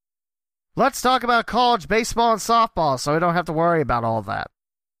 Let's talk about college baseball and softball so we don't have to worry about all that.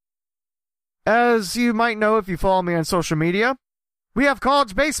 As you might know if you follow me on social media, we have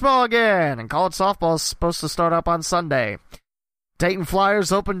college baseball again, and college softball is supposed to start up on Sunday. Dayton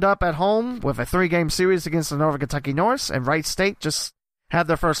Flyers opened up at home with a 3-game series against the Northern Kentucky Norse, and Wright State just had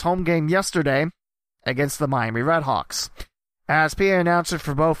their first home game yesterday against the Miami Redhawks. As PA announcer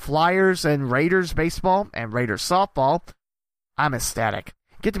for both Flyers and Raiders baseball and Raiders softball, I'm ecstatic.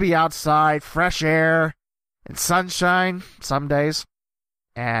 Get to be outside, fresh air, and sunshine some days,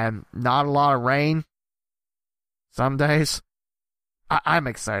 and not a lot of rain some days. I'm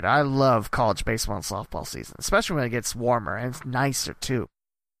excited. I love college baseball and softball season, especially when it gets warmer, and it's nicer too.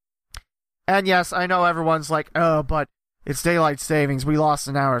 And yes, I know everyone's like, oh, but it's daylight savings. We lost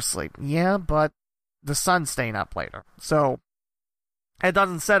an hour of sleep. Yeah, but the sun's staying up later. So it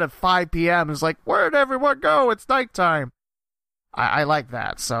doesn't set at 5 p.m. It's like, where'd everyone go? It's nighttime. I like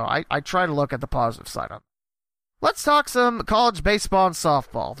that. So I try to look at the positive side of it. Let's talk some college baseball and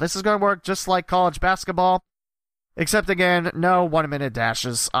softball. This is going to work just like college basketball. Except again, no 1-minute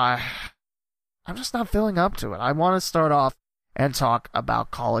dashes. I'm just not feeling up to it. I want to start off and talk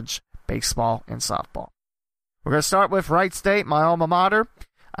about college baseball and softball. We're going to start with Wright State, my alma mater.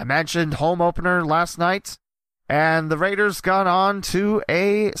 I mentioned home opener last night, and the Raiders got on to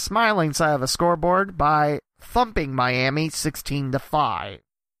a smiling side of the scoreboard by thumping Miami 16-5.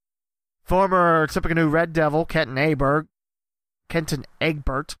 Former Tippecanoe Red Devil Kenton Egbert,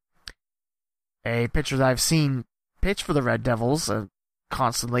 a pitcher that I've seen pitch for the Red Devils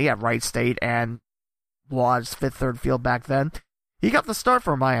constantly at Wright State and was fifth, third field back then. He got the start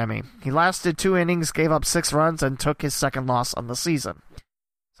for Miami. He lasted 2 innings, gave up 6 runs, and took his second loss on the season.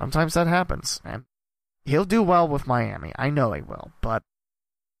 Sometimes that happens, and he'll do well with Miami. I know he will, but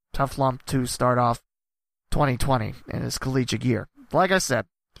tough lump to start off 2020 in his collegiate year. Like I said,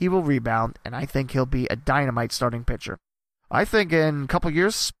 he will rebound, and I think he'll be a dynamite starting pitcher. I think in a couple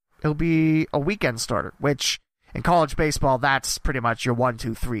years, he'll be a weekend starter, which in college baseball, that's pretty much your 1,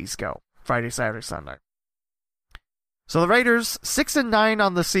 2, 3s go. Friday, Saturday, Sunday. So the Raiders, 6-9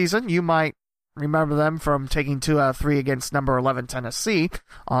 on the season. You might remember them from taking 2 out of 3 against number 11 Tennessee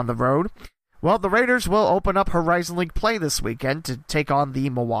on the road. Well, the Raiders will open up Horizon League play this weekend to take on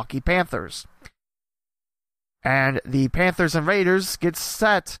the Milwaukee Panthers. And the Panthers and Raiders get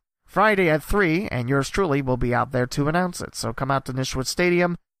set Friday at 3, and yours truly will be out there to announce it. So come out to Nishwood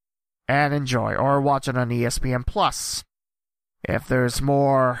Stadium and enjoy, or watch it on ESPN Plus. If there's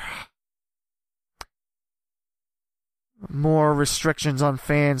more restrictions on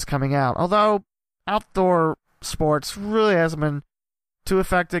fans coming out. Although outdoor sports really hasn't been too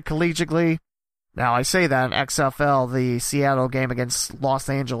affected collegiately. Now, I say that in XFL, the Seattle game against Los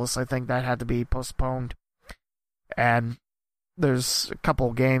Angeles, I think that had to be postponed. And there's a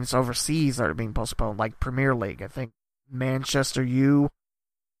couple games overseas that are being postponed, like Premier League. I think Manchester U.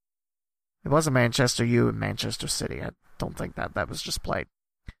 It wasn't Manchester U and Manchester City. I don't think that was just played.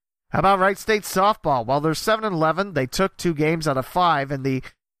 How about Wright State softball? Well, they're 7-11. They took 2 games out of 5 in the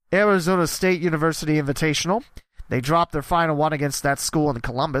Arizona State University Invitational. They dropped their final one against that school in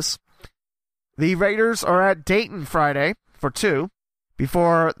Columbus. The Raiders are at Dayton Friday for 2,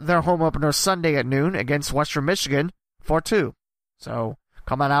 before their home opener Sunday at noon against Western Michigan for 2. So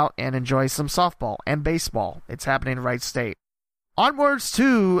come on out and enjoy some softball and baseball. It's happening in Wright State. Onwards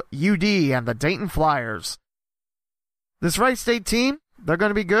to UD and the Dayton Flyers. This Wright State team, they're going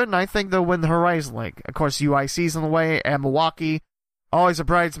to be good, and I think they'll win the Horizon League. Of course, UIC's in the way, and Milwaukee, always a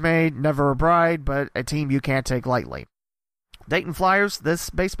bridesmaid, never a bride, but a team you can't take lightly. Dayton Flyers, this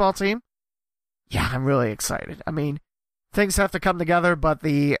baseball team, yeah, I'm really excited. I mean, things have to come together, but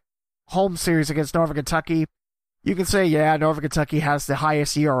the home series against Northern Kentucky, you can say, yeah, Northern Kentucky has the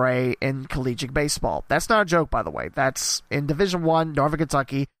highest ERA in collegiate baseball. That's not a joke, by the way. That's in Division I, Northern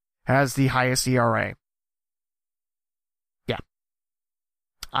Kentucky has the highest ERA. Yeah.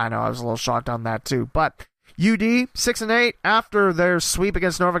 I know, I was a little shocked on that too. But UD, 6-8 after their sweep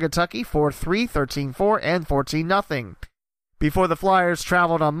against Northern Kentucky, 4-3, 13-4, and 14-0. Before the Flyers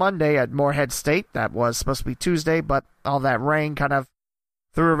traveled on Monday at Morehead State. That was supposed to be Tuesday, but all that rain kind of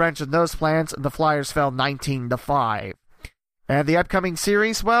threw a wrench in those plans, and the Flyers fell 19-5. And the upcoming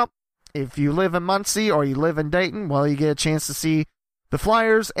series, well, if you live in Muncie or you live in Dayton, well, you get a chance to see the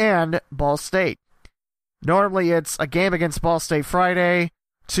Flyers and Ball State. Normally, it's a game against Ball State Friday,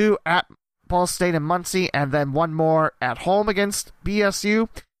 2 at Ball State and Muncie, and then 1 more at home against BSU.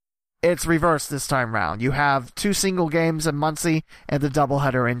 It's reversed this time round. You have 2 single games in Muncie and the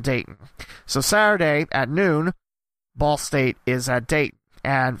doubleheader in Dayton. So Saturday at noon, Ball State is at Dayton.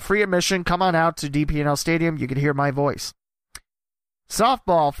 And free admission, come on out to DP&L Stadium. You can hear my voice.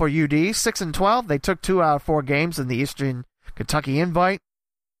 Softball for UD, 6-12. They took 2 out of 4 games in the Eastern Kentucky Invite.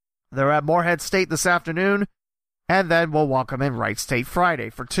 They're at Morehead State this afternoon, and then we'll welcome in Wright State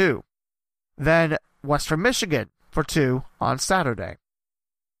Friday for 2. Then Western Michigan for 2 on Saturday.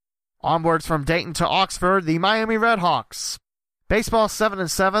 Onwards from Dayton to Oxford, the Miami Redhawks. Baseball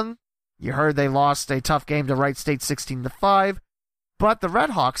 7-7. You heard they lost a tough game to Wright State 16-5. But the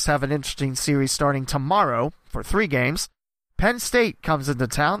Redhawks have an interesting series starting tomorrow for 3 games. Penn State comes into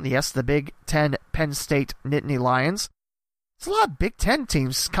town. Yes, the Big Ten Penn State Nittany Lions. There's a lot of Big Ten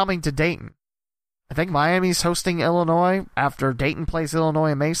teams coming to Dayton. I think Miami's hosting Illinois after Dayton plays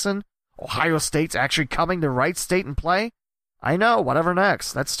Illinois and Mason. Ohio State's actually coming to Wright State and play. I know, whatever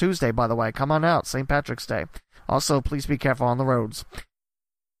next. That's Tuesday, by the way. Come on out, St. Patrick's Day. Also, please be careful on the roads.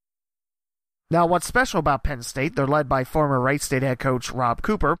 Now, what's special about Penn State, they're led by former Wright State head coach Rob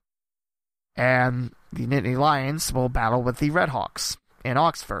Cooper, and the Nittany Lions will battle with the Redhawks in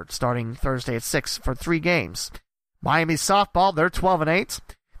Oxford, starting Thursday at 6 for 3 games. Miami softball, they're 12-8.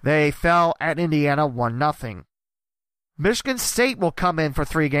 They fell at Indiana 1-0. Michigan State will come in for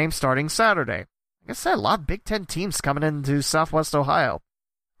 3 games starting Saturday. Like I said, a lot of Big Ten teams coming into Southwest Ohio.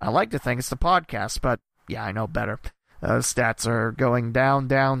 I like to think it's the podcast, but yeah, I know better. Those stats are going down,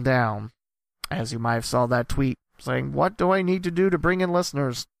 down, down. As you might have saw that tweet saying, what do I need to do to bring in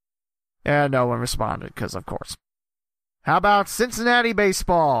listeners? And no one responded, because of course. How about Cincinnati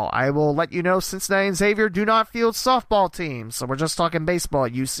baseball? I will let you know Cincinnati and Xavier do not field softball teams, so we're just talking baseball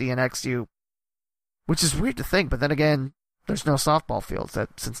at UC and XU. Which is weird to think, but then again, there's no softball fields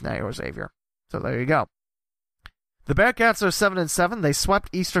at Cincinnati or Xavier. So there you go. The Bearcats are 7-7. They swept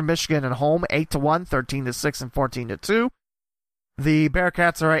Eastern Michigan at home 8-1, 13-6, and 14-2. The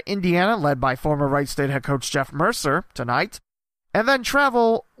Bearcats are at Indiana, led by former Wright State head coach Jeff Mercer tonight, and then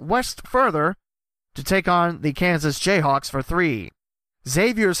travel west further to take on the Kansas Jayhawks for 3.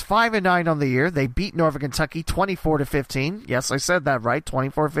 Xavier's 5-9 on the year. They beat Northern Kentucky 24-15. Yes, I said that right,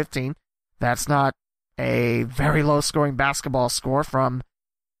 24-15. That's not a very low-scoring basketball score from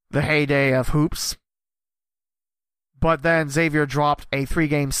the heyday of hoops. But then Xavier dropped a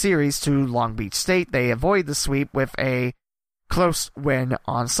 3-game series to Long Beach State. They avoid the sweep with a close win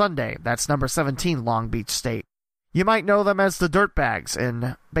on Sunday. That's number 17 Long Beach State. You might know them as the Dirtbags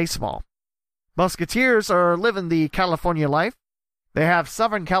in baseball. Musketeers are living the California life. They have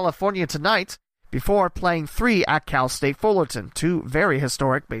Southern California tonight before playing 3 at Cal State Fullerton, 2 very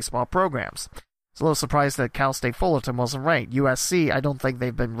historic baseball programs. It's a little surprised that Cal State Fullerton wasn't ranked. USC, I don't think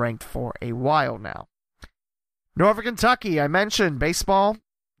they've been ranked for a while now. Northern Kentucky, I mentioned baseball,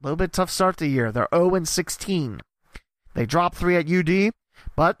 a little bit tough start to the year. They're 0-16. They dropped 3 at UD,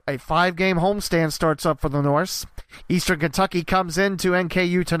 but a 5-game homestand starts up for the Norse. Eastern Kentucky comes in to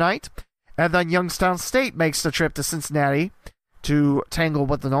NKU tonight. And then Youngstown State makes the trip to Cincinnati to tangle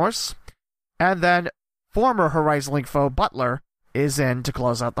with the Norse. And then former Horizon League foe Butler is in to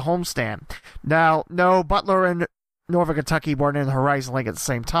close out the homestand. Now, no, Butler and Northern Kentucky weren't in the Horizon League at the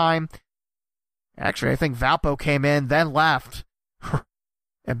same time. Actually, I think Valpo came in, then left.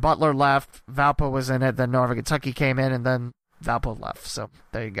 And Butler left, Valpo was in it, then Northern Kentucky came in, and then Valpo left. So,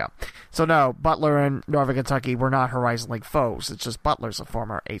 there you go. So, no, Butler and Northern Kentucky were not Horizon League foes. It's just Butler's a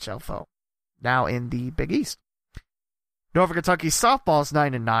former HL foe. Now in the Big East. Northern Kentucky softball is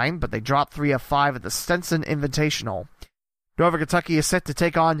 9-9, but they dropped 3 of 5 at the Stenson Invitational. Northern Kentucky is set to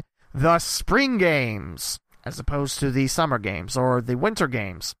take on the spring games, as opposed to the summer games, or the winter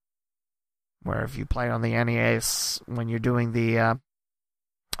games, where if you play on the NES when you're doing the,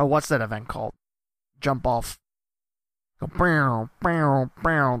 what's that event called? Jump off. Go, bow, bow,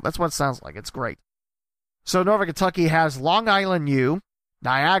 bow. That's what it sounds like. It's great. So Northern Kentucky has Long Island U,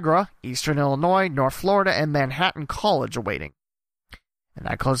 Niagara, Eastern Illinois, North Florida, and Manhattan College awaiting. And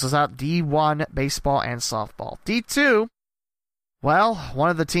that closes out D1 baseball and softball. D2, well, one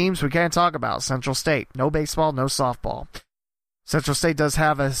of the teams we can't talk about, Central State. No baseball, no softball. Central State does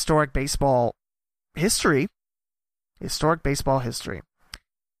have a historic baseball history. Historic baseball history.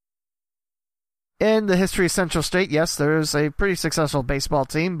 In the history of Central State, yes, there's a pretty successful baseball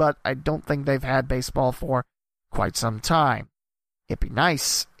team, but I don't think they've had baseball for quite some time. It'd be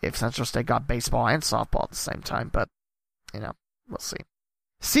nice if Central State got baseball and softball at the same time, but, we'll see.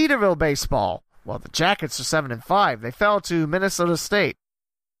 Cedarville baseball. Well, the Jackets are 7-5. They fell to Minnesota State.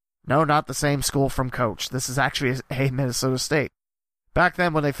 No, not the same school from Coach. This is actually a Minnesota State. Back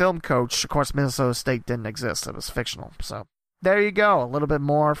then, when they filmed Coach, of course, Minnesota State didn't exist. It was fictional. So, there you go. A little bit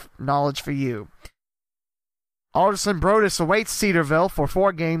more knowledge for you. Alderson Brodus awaits Cedarville for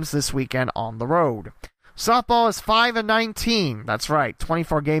 4 games this weekend on the road. Softball is 5-19. That's right.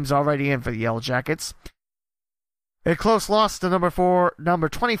 24 games already in for the Yellow Jackets. A close loss to number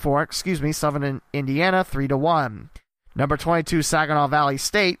 24, Southern Indiana, 3-1. Number 22, Saginaw Valley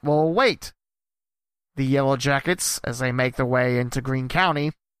State will await the Yellow Jackets as they make their way into Greene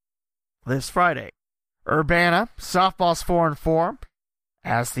County this Friday. Urbana, softball's 4-4,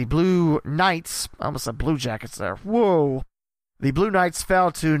 as the Blue Knights, almost said Blue Jackets there, whoa. The Blue Knights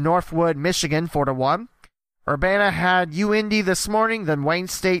fell to Northwood, Michigan, 4-1. Urbana had UIndy this morning, then Wayne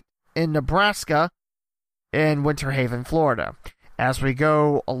State in Nebraska, in Winter Haven, Florida. As we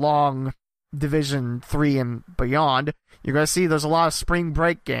go along Division 3 and beyond, you're going to see there's a lot of spring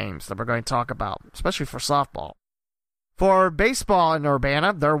break games that we're going to talk about, especially for softball. For baseball in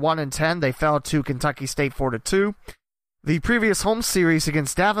Urbana, they're 1-10. They fell to Kentucky State 4-2. The previous home series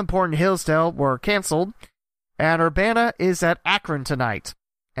against Davenport and Hillsdale were canceled, and Urbana is at Akron tonight,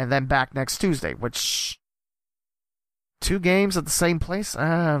 and then back next Tuesday, which 2 games at the same place?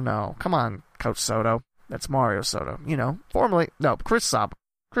 I don't know. Come on, Coach Soto. That's Mario Soto. Chris Sabo.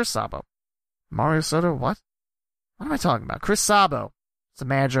 Chris Sabo. Mario Soto, what? What am I talking about? Chris Sabo is the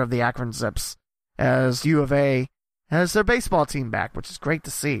manager of the Akron Zips, as U of A has their baseball team back, which is great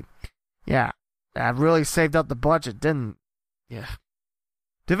to see. Yeah, that really saved up the budget, didn't? Yeah.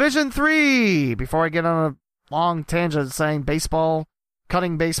 Division 3! Before I get on a long tangent saying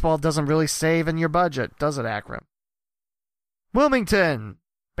cutting baseball doesn't really save in your budget, does it, Akron? Wilmington!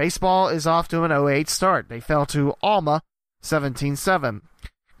 Baseball is off to an 0-8 start. They fell to Alma 17-7.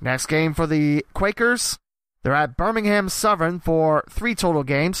 Next game for the Quakers, they're at Birmingham Southern for 3 total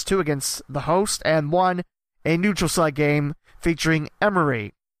games, 2 against the host and 1 a neutral site game featuring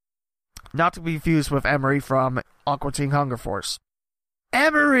Emory. Not to be confused with Emory from Aqua Teen Hunger Force.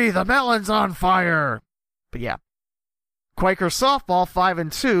 Emory, the melon's on fire! But yeah. Quaker softball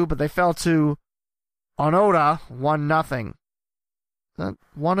 5-2, but they fell to Onoda 1-0. Is that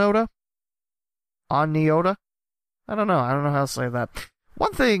Onoda? Oneota? I don't know how to say that.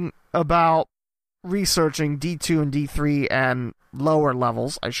 One thing about researching D2 and D3 and lower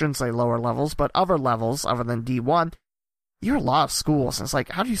levels, I shouldn't say lower levels, but other levels other than D1, you're a lot of schools, and it's like,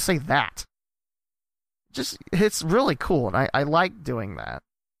 how do you say that? It's really cool, and I like doing that.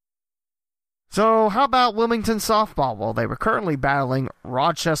 So, how about Wilmington softball? Well, they were currently battling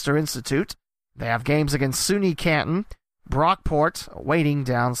Rochester Institute. They have games against SUNY Canton, Brockport, waiting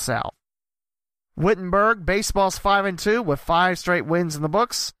down south. Wittenberg, baseball's 5-2 with 5 straight wins in the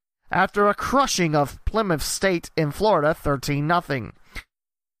books after a crushing of Plymouth State in Florida, 13-0.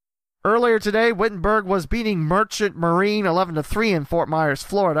 Earlier today, Wittenberg was beating Merchant Marine 11-3 in Fort Myers,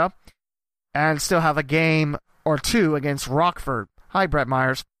 Florida, and still have a game or 2 against Rockford. Hi, Brett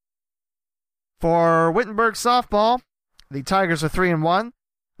Myers. For Wittenberg softball, the Tigers are 3-1.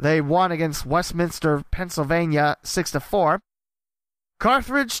 They won against Westminster, Pennsylvania, 6-4.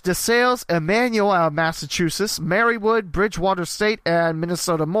 Carthage, DeSales, Emmanuel out of Massachusetts, Marywood, Bridgewater State, and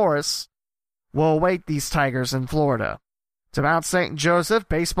Minnesota Morris will await these Tigers in Florida. To Mount St. Joseph,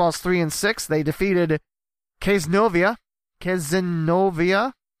 baseball's 3-6. They defeated Cazenovia? I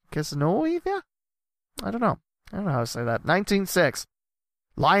don't know how to say that. 19-6.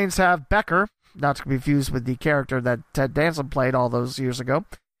 Lions have Becker, not to be confused with the character that Ted Danson played all those years ago,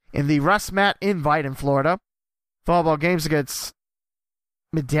 in the Russ Matt Invite in Florida. Football games against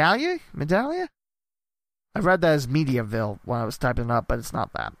Medallia? I read that as Mediaville when I was typing it up, but it's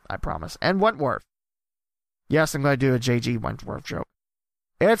not that, I promise. And Wentworth. Yes, I'm going to do a J.G. Wentworth joke.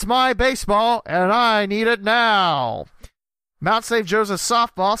 It's my baseball, and I need it now. Mount St. Joseph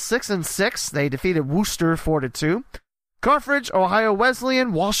softball, 6-6. They defeated Worcester 4-2. Carthage, Ohio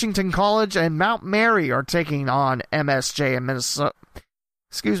Wesleyan, Washington College, and Mount Mary are taking on MSJ in Minnesota.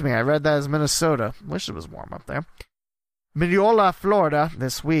 Excuse me, I read that as Minnesota. Wish it was warm up there. Mineola, Florida,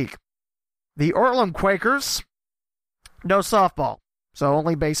 this week. The Orland Quakers, no softball, so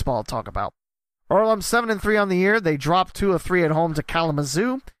only baseball to talk about. Orland 7-3 on the year. They dropped 2 of 3 at home to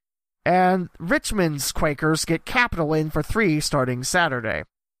Kalamazoo. And Richmond's Quakers get Capital in for 3 starting Saturday.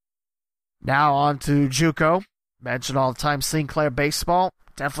 Now on to JUCO. Mentioned all the time Sinclair baseball.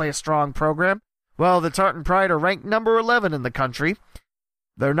 Definitely a strong program. Well, the Tartan Pride are ranked number 11 in the country.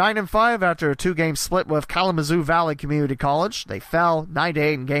 They're 9-5 after a 2-game split with Kalamazoo Valley Community College. They fell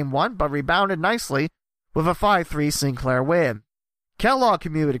 9-8 in Game 1, but rebounded nicely with a 5-3 Sinclair win. Kellogg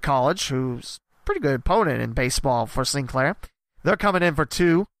Community College, who's a pretty good opponent in baseball for Sinclair, they're coming in for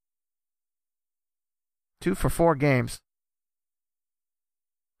 2 for 4 games.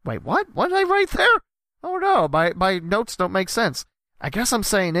 Wait, what? What did I write there? Oh no, my notes don't make sense. I guess I'm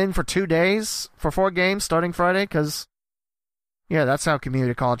saying in for 2 days for 4 games starting Friday, because yeah, that's how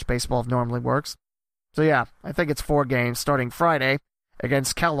community college baseball normally works. So yeah, I think it's 4 games starting Friday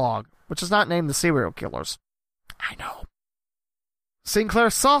against Kellogg, which is not named the Serial Killers. I know. Sinclair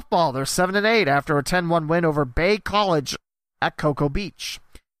softball, they're 7-8 after a 10-1 win over Bay College at Cocoa Beach.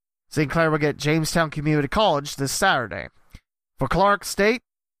 Sinclair will get Jamestown Community College this Saturday. For Clark State,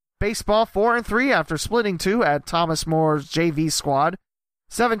 baseball 4-3 after splitting 2 at Thomas Moore's JV squad.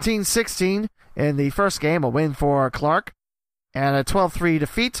 17-16 in the first game, a win for Clark, and a 12-3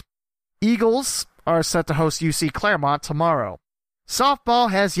 defeat. Eagles are set to host UC Claremont tomorrow.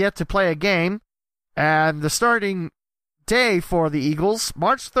 Softball has yet to play a game, and the starting day for the Eagles,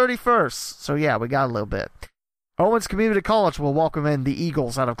 March 31st. So yeah, we got a little bit. Owens Community College will welcome in the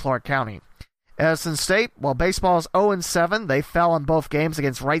Eagles out of Clark County. Edison State, well, baseball is 0-7. They fell in both games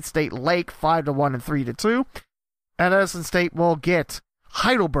against Wright State Lake, 5-1 and 3-2. And Edison State will get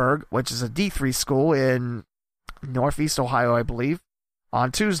Heidelberg, which is a D3 school in Northeast Ohio, I believe,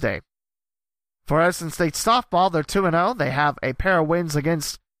 on Tuesday. For Edison State softball, they're 2-0. They have a pair of wins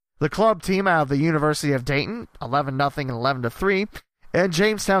against the club team out of the University of Dayton, 11-0 and 11-3. And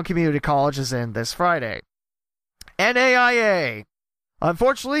Jamestown Community College is in this Friday. NAIA.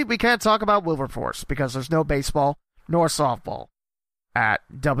 Unfortunately, we can't talk about Wilberforce because there's no baseball nor softball at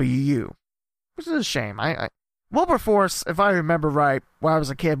WU, which is a shame. Wilberforce, if I remember right, when I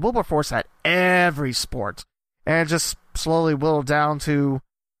was a kid, Wilberforce had every sport and just slowly whittled down to,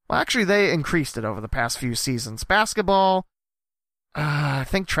 well, actually, they increased it over the past few seasons. Basketball, I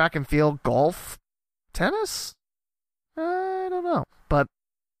think track and field, golf, tennis? I don't know. But,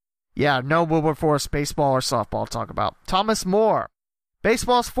 yeah, no Wilberforce baseball or softball to talk about. Thomas More.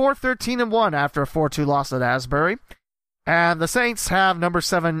 Baseball's 4-13-1 after a 4-2 loss at Asbury. And the Saints have number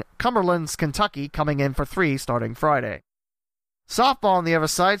 7 Cumberland's Kentucky coming in for 3 starting Friday. Softball on the other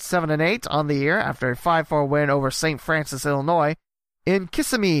side, 7-8 on the year after a 5-4 win over St. Francis, Illinois in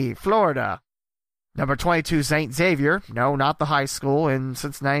Kissimmee, Florida. Number 22 St. Xavier, no, not the high school in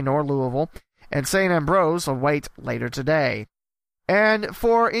Cincinnati nor Louisville, and St. Ambrose will wait later today. And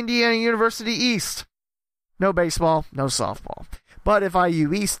for Indiana University East, no baseball, no softball. But if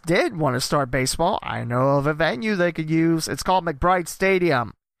IU East did want to start baseball, I know of a venue they could use. It's called McBride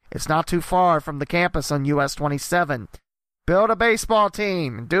Stadium. It's not too far from the campus on US 27. Build a baseball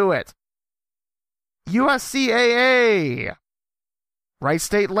team. Do it. USCAA. Wright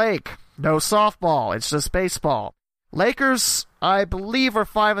State Lake. No softball. It's just baseball. Lakers, I believe, are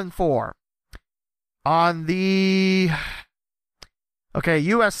 5-4. On the... Okay,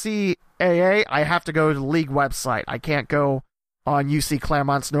 USCAA, I have to go to the league website. I can't go on UC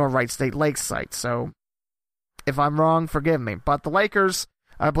Claremont's nor Wright State Lake's site. So, if I'm wrong, forgive me. But the Lakers,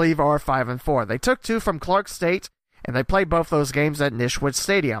 I believe, are 5-4. They took 2 from Clark State, and they played both those games at Nishwitz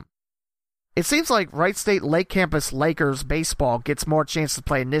Stadium. It seems like Wright State Lake Campus Lakers baseball gets more chance to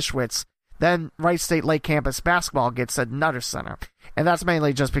play in Nishwitz than Wright State Lake Campus basketball gets at Nutter Center. And that's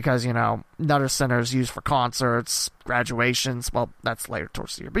mainly just because, Nutter Center is used for concerts, graduations. Well, that's later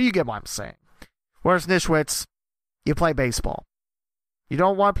towards the year, but you get what I'm saying. Whereas Nishwitz, you play baseball. You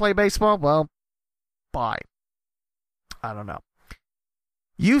don't want to play baseball? Well, bye. I don't know.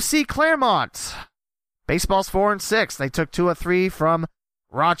 UC Claremont. Baseball's 4-6. They took 2 of 3 from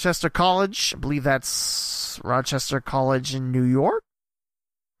Rochester College. I believe that's Rochester College in New York?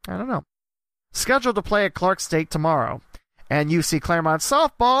 I don't know. Scheduled to play at Clark State tomorrow. And UC Claremont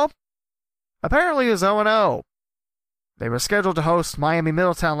softball apparently is 0-0. They were scheduled to host Miami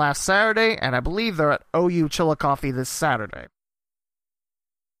Middletown last Saturday, and I believe they're at OU Chillicothe this Saturday.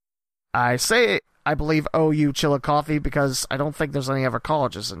 I say I believe OU Chillicothe because I don't think there's any other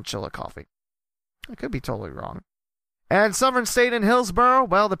colleges in Chillicothe. I could be totally wrong. And Southern State in Hillsborough,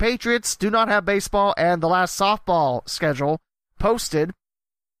 well, the Patriots do not have baseball, and the last softball schedule posted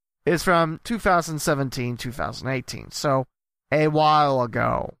is from 2017-2018, so a while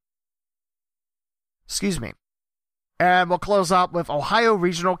ago. Excuse me. And we'll close out with Ohio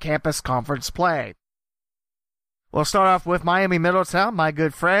Regional Campus Conference play. We'll start off with Miami Middletown, my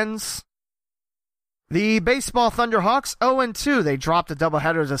good friends. The baseball Thunderhawks 0-2. They dropped a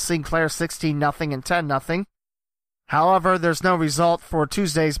doubleheader to Sinclair 16-0 and 10-0. However, there's no result for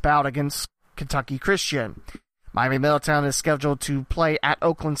Tuesday's bout against Kentucky Christian. Miami Middletown is scheduled to play at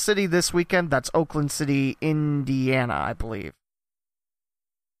Oakland City this weekend. That's Oakland City, Indiana, I believe.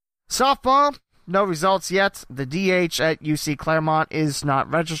 Softball, no results yet. The DH at UC Claremont is not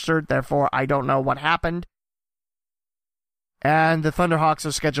registered, therefore I don't know what happened. And the Thunderhawks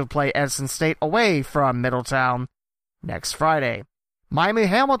are scheduled to play Edison State away from Middletown next Friday. Miami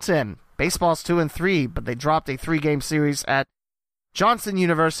Hamilton, baseball's 2-3, but they dropped a 3-game series at Johnson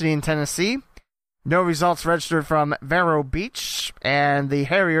University in Tennessee. No results registered from Vero Beach, and the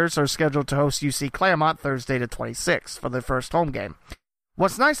Harriers are scheduled to host UC Claremont Thursday the 26th for their first home game.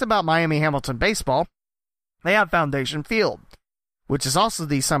 What's nice about Miami Hamilton baseball, they have Foundation Field, which is also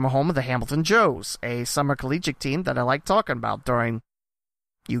the summer home of the Hamilton Joes, a summer collegiate team that I like talking about during,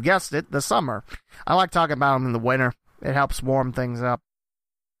 you guessed it, the summer. I like talking about them in the winter. It helps warm things up.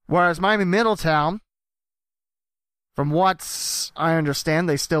 Whereas Miami Middletown, from what I understand,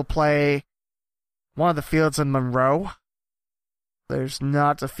 they still play one of the fields in Monroe. There's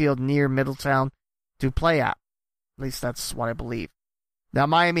not a field near Middletown to play at. At least that's what I believe. Now,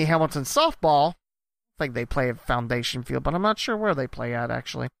 Miami Hamilton softball, I think they play at Foundation Field, but I'm not sure where they play at,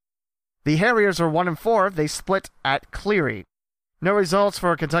 actually. The Harriers are 1-4. They split at Cleary. No results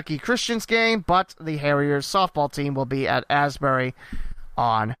for a Kentucky Christians game, but the Harriers softball team will be at Asbury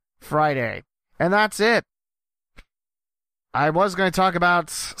on Friday. And that's it. I was going to talk about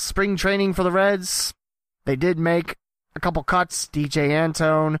spring training for the Reds. They did make a couple cuts. DJ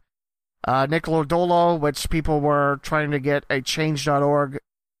Antone, Nick Lodolo, which people were trying to get a Change.org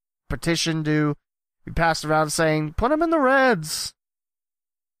petition to be passed around saying, put him in the Reds.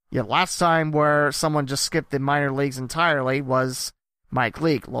 Yeah, last time where someone just skipped the minor leagues entirely was Mike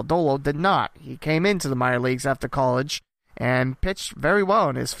Leake. Lodolo did not. He came into the minor leagues after college and pitched very well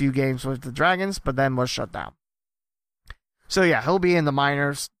in his few games with the Dragons, but then was shut down. So yeah, he'll be in the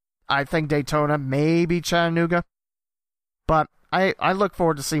minors. I think Daytona, maybe Chattanooga. But I look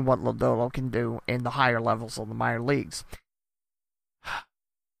forward to seeing what Lodolo can do in the higher levels of the minor leagues.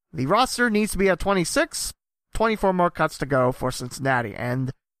 The roster needs to be at 26. 24 more cuts to go for Cincinnati,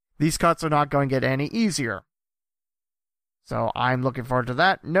 and these cuts are not going to get any easier. So I'm looking forward to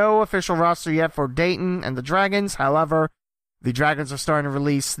that. No official roster yet for Dayton and the Dragons. However, the Dragons are starting to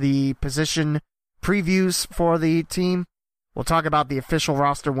release the position previews for the team. We'll talk about the official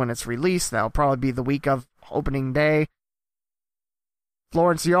roster when it's released. That'll probably be the week of opening day.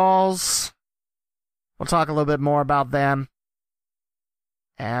 Florence Yalls. We'll talk a little bit more about them.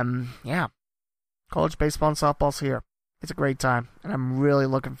 And yeah, college baseball and softball's here. It's a great time, and I'm really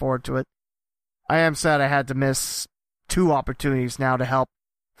looking forward to it. I am sad I had to miss 2 opportunities now to help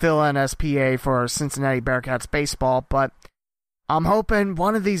fill in as PA for Cincinnati Bearcats baseball, but I'm hoping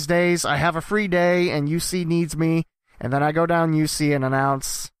one of these days I have a free day and UC needs me, and then I go down UC and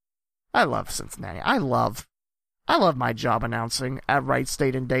announce. I love Cincinnati. I love my job announcing at Wright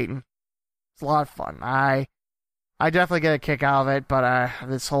State in Dayton. It's a lot of fun. I definitely get a kick out of it, but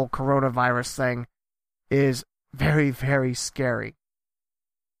this whole coronavirus thing is very, very scary.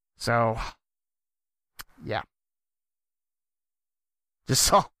 So, yeah.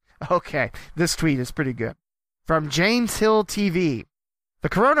 Okay, this tweet is pretty good. From James Hill TV. The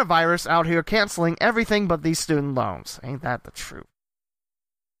coronavirus out here canceling everything but these student loans. Ain't that the truth?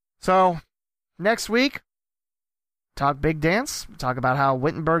 So, next week, talk Big Dance. Talk about how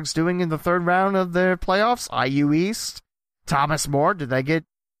Wittenberg's doing in the 3rd round of their playoffs. IU East. Thomas More, did they get...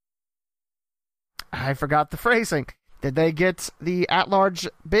 I forgot the phrasing. Did they get the at-large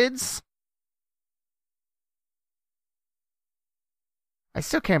bids? I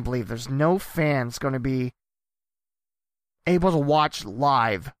still can't believe there's no fans going to be able to watch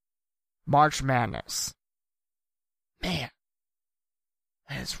live March Madness. Man,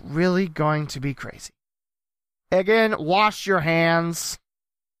 that is really going to be crazy. Again, wash your hands.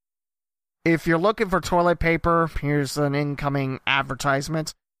 If you're looking for toilet paper, here's an incoming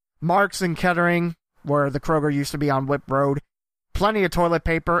advertisement. Marks and Kettering, where the Kroger used to be on Whip Road. Plenty of toilet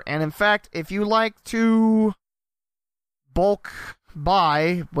paper. And in fact, if you like to bulk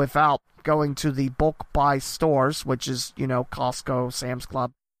buy without going to the bulk buy stores, which is, Costco, Sam's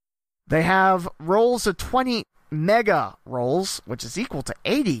Club, they have rolls of 20 mega rolls, which is equal to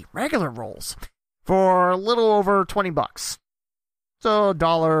 80 regular rolls, for a little over $20. So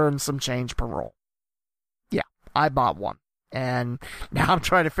 $1 and some change per roll. Yeah, I bought one. And now I'm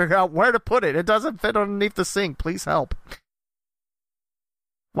trying to figure out where to put it. It doesn't fit underneath the sink. Please help.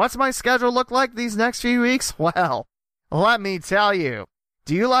 What's my schedule look like these next few weeks? Well, let me tell you.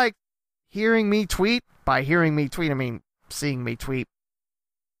 Do you like hearing me tweet? By hearing me tweet, I mean seeing me tweet.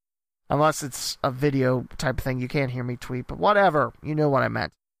 Unless it's a video type of thing, you can't hear me tweet. But whatever, you know what I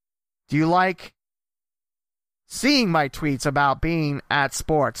meant. Do you like seeing my tweets about being at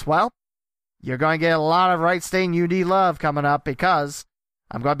sports? Well, you're going to get a lot of Wright State and UD love coming up because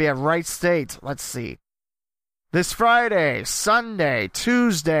I'm going to be at Wright State. Let's see. This Friday, Sunday,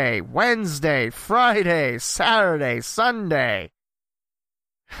 Tuesday, Wednesday, Friday, Saturday, Sunday.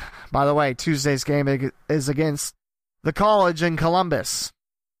 By the way, Tuesday's game is against the college in Columbus.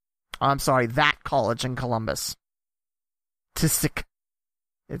 I'm sorry, that college in Columbus. Tistic.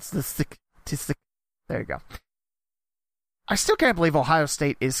 It's the stick. Tistic. There you go. I still can't believe Ohio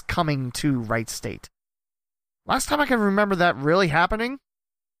State is coming to Wright State. Last time I can remember that really happening,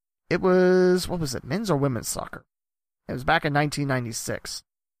 it was, men's or women's soccer? It was back in 1996.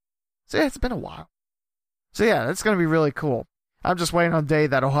 So yeah, it's been a while. So yeah, that's going to be really cool. I'm just waiting on the day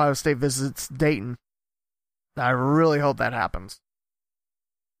that Ohio State visits Dayton. I really hope that happens.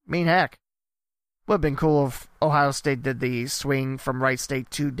 I mean, heck, would have been cool if Ohio State did the swing from Wright State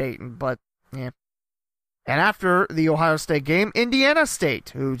to Dayton, but yeah. And after the Ohio State game, Indiana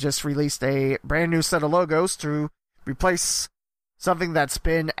State, who just released a brand new set of logos to replace something that's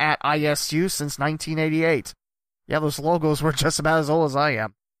been at ISU since 1988. Yeah, those logos were just about as old as I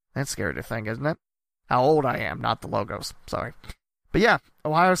am. That's scary to think, isn't it? How old I am, not the logos. Sorry. But yeah,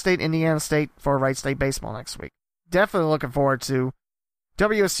 Ohio State, Indiana State for Wright State baseball next week. Definitely looking forward to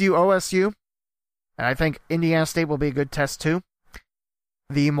WSU, OSU. And I think Indiana State will be a good test too.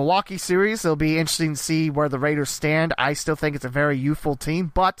 The Milwaukee series, it'll be interesting to see where the Raiders stand. I still think it's a very youthful team,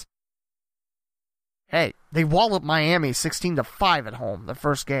 but hey, they walloped Miami 16-5 at home the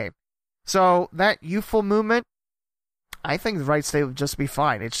first game. So that youthful movement, I think the Wright State will just be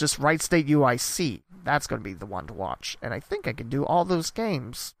fine. It's just Wright State UIC. That's going to be the one to watch. And I think I can do all those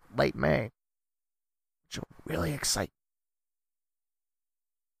games late May, which will really excite me.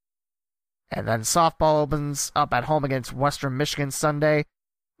 And then softball opens up at home against Western Michigan Sunday.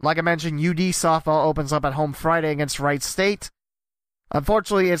 Like I mentioned, UD softball opens up at home Friday against Wright State.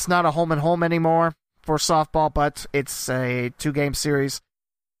 Unfortunately, it's not a home-and-home anymore for softball, but it's a 2-game series.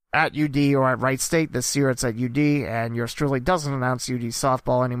 at UD or at Wright State. This year it's at UD, and yours truly doesn't announce UD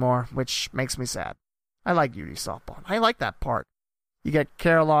softball anymore, which makes me sad. I like UD softball. I like that part. You get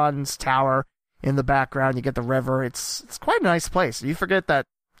Carillon's Tower in the background. You get the river. It's quite a nice place. You forget that,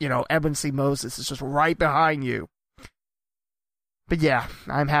 Edwin C. Moses is just right behind you. But yeah,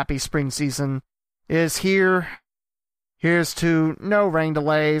 I'm happy spring season is here. Here's to no rain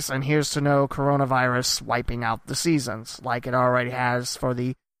delays, and here's to no coronavirus wiping out the seasons like it already has for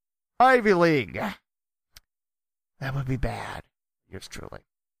the Ivy League. That would be bad. Yours truly.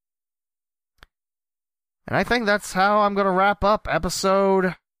 And I think that's how I'm going to wrap up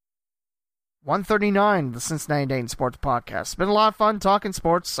episode 139 of the Cincinnati-Dayton Sports Podcast. It's been a lot of fun talking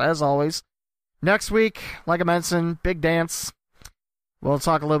sports, as always. Next week, like I mentioned, big dance. We'll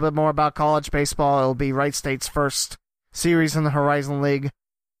talk a little bit more about college baseball. It'll be Wright State's first series in the Horizon League.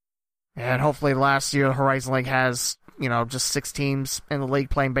 And hopefully last year the Horizon League has, just 6 teams in the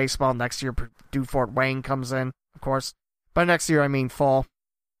league playing baseball. Next year Purdue Fort Wayne comes in, of course. By next year I mean fall.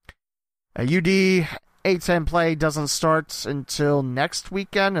 UD A-10 play doesn't start until next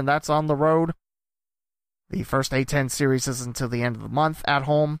weekend, and that's on the road. The first A-10 series is until the end of the month at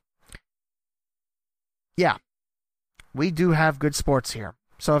home. Yeah, we do have good sports here.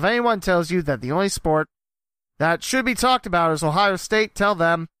 So if anyone tells you that the only sport that should be talked about is Ohio State, tell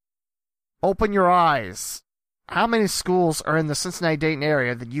them, open your eyes. How many schools are in the Cincinnati-Dayton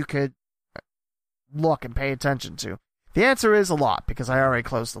area that you could look and pay attention to? The answer is a lot, because I already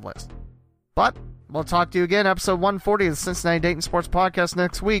closed the list. But we'll talk to you again, episode 140 of the Cincinnati-Dayton Sports Podcast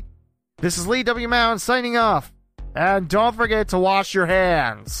next week. This is Lee W. Mound signing off. And don't forget to wash your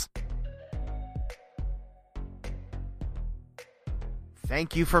hands.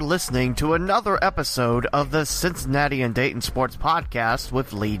 Thank you for listening to another episode of the Cincinnati and Dayton Sports Podcast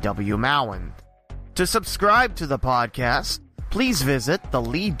with Lee W. Mowen. To subscribe to the podcast, please visit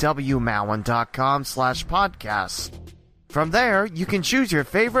theleewmowen.com/podcast. From there, you can choose your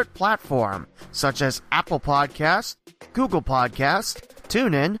favorite platform, such as Apple Podcast, Google Podcast,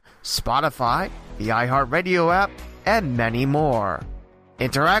 TuneIn, Spotify, the iHeartRadio app, and many more.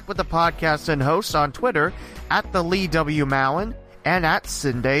 Interact with the podcast and hosts on Twitter at the Lee W. Mowen and at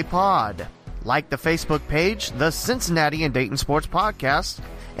CindayPod. Like the Facebook page, the Cincinnati and Dayton Sports Podcast,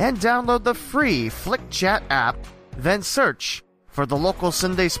 and download the free Flick Chat app, then search for the local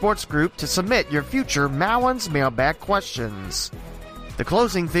Cinday Sports Group to submit your future Mowen's Mailbag questions. The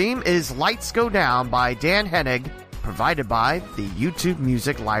closing theme is Lights Go Down by Dan Hennig, provided by the YouTube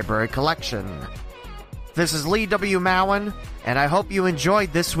Music Library Collection. This is Lee W. Mowen, and I hope you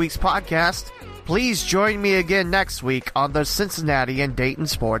enjoyed this week's podcast. Please join me again next week on the Cincinnati and Dayton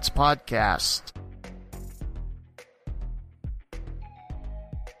Sports Podcast.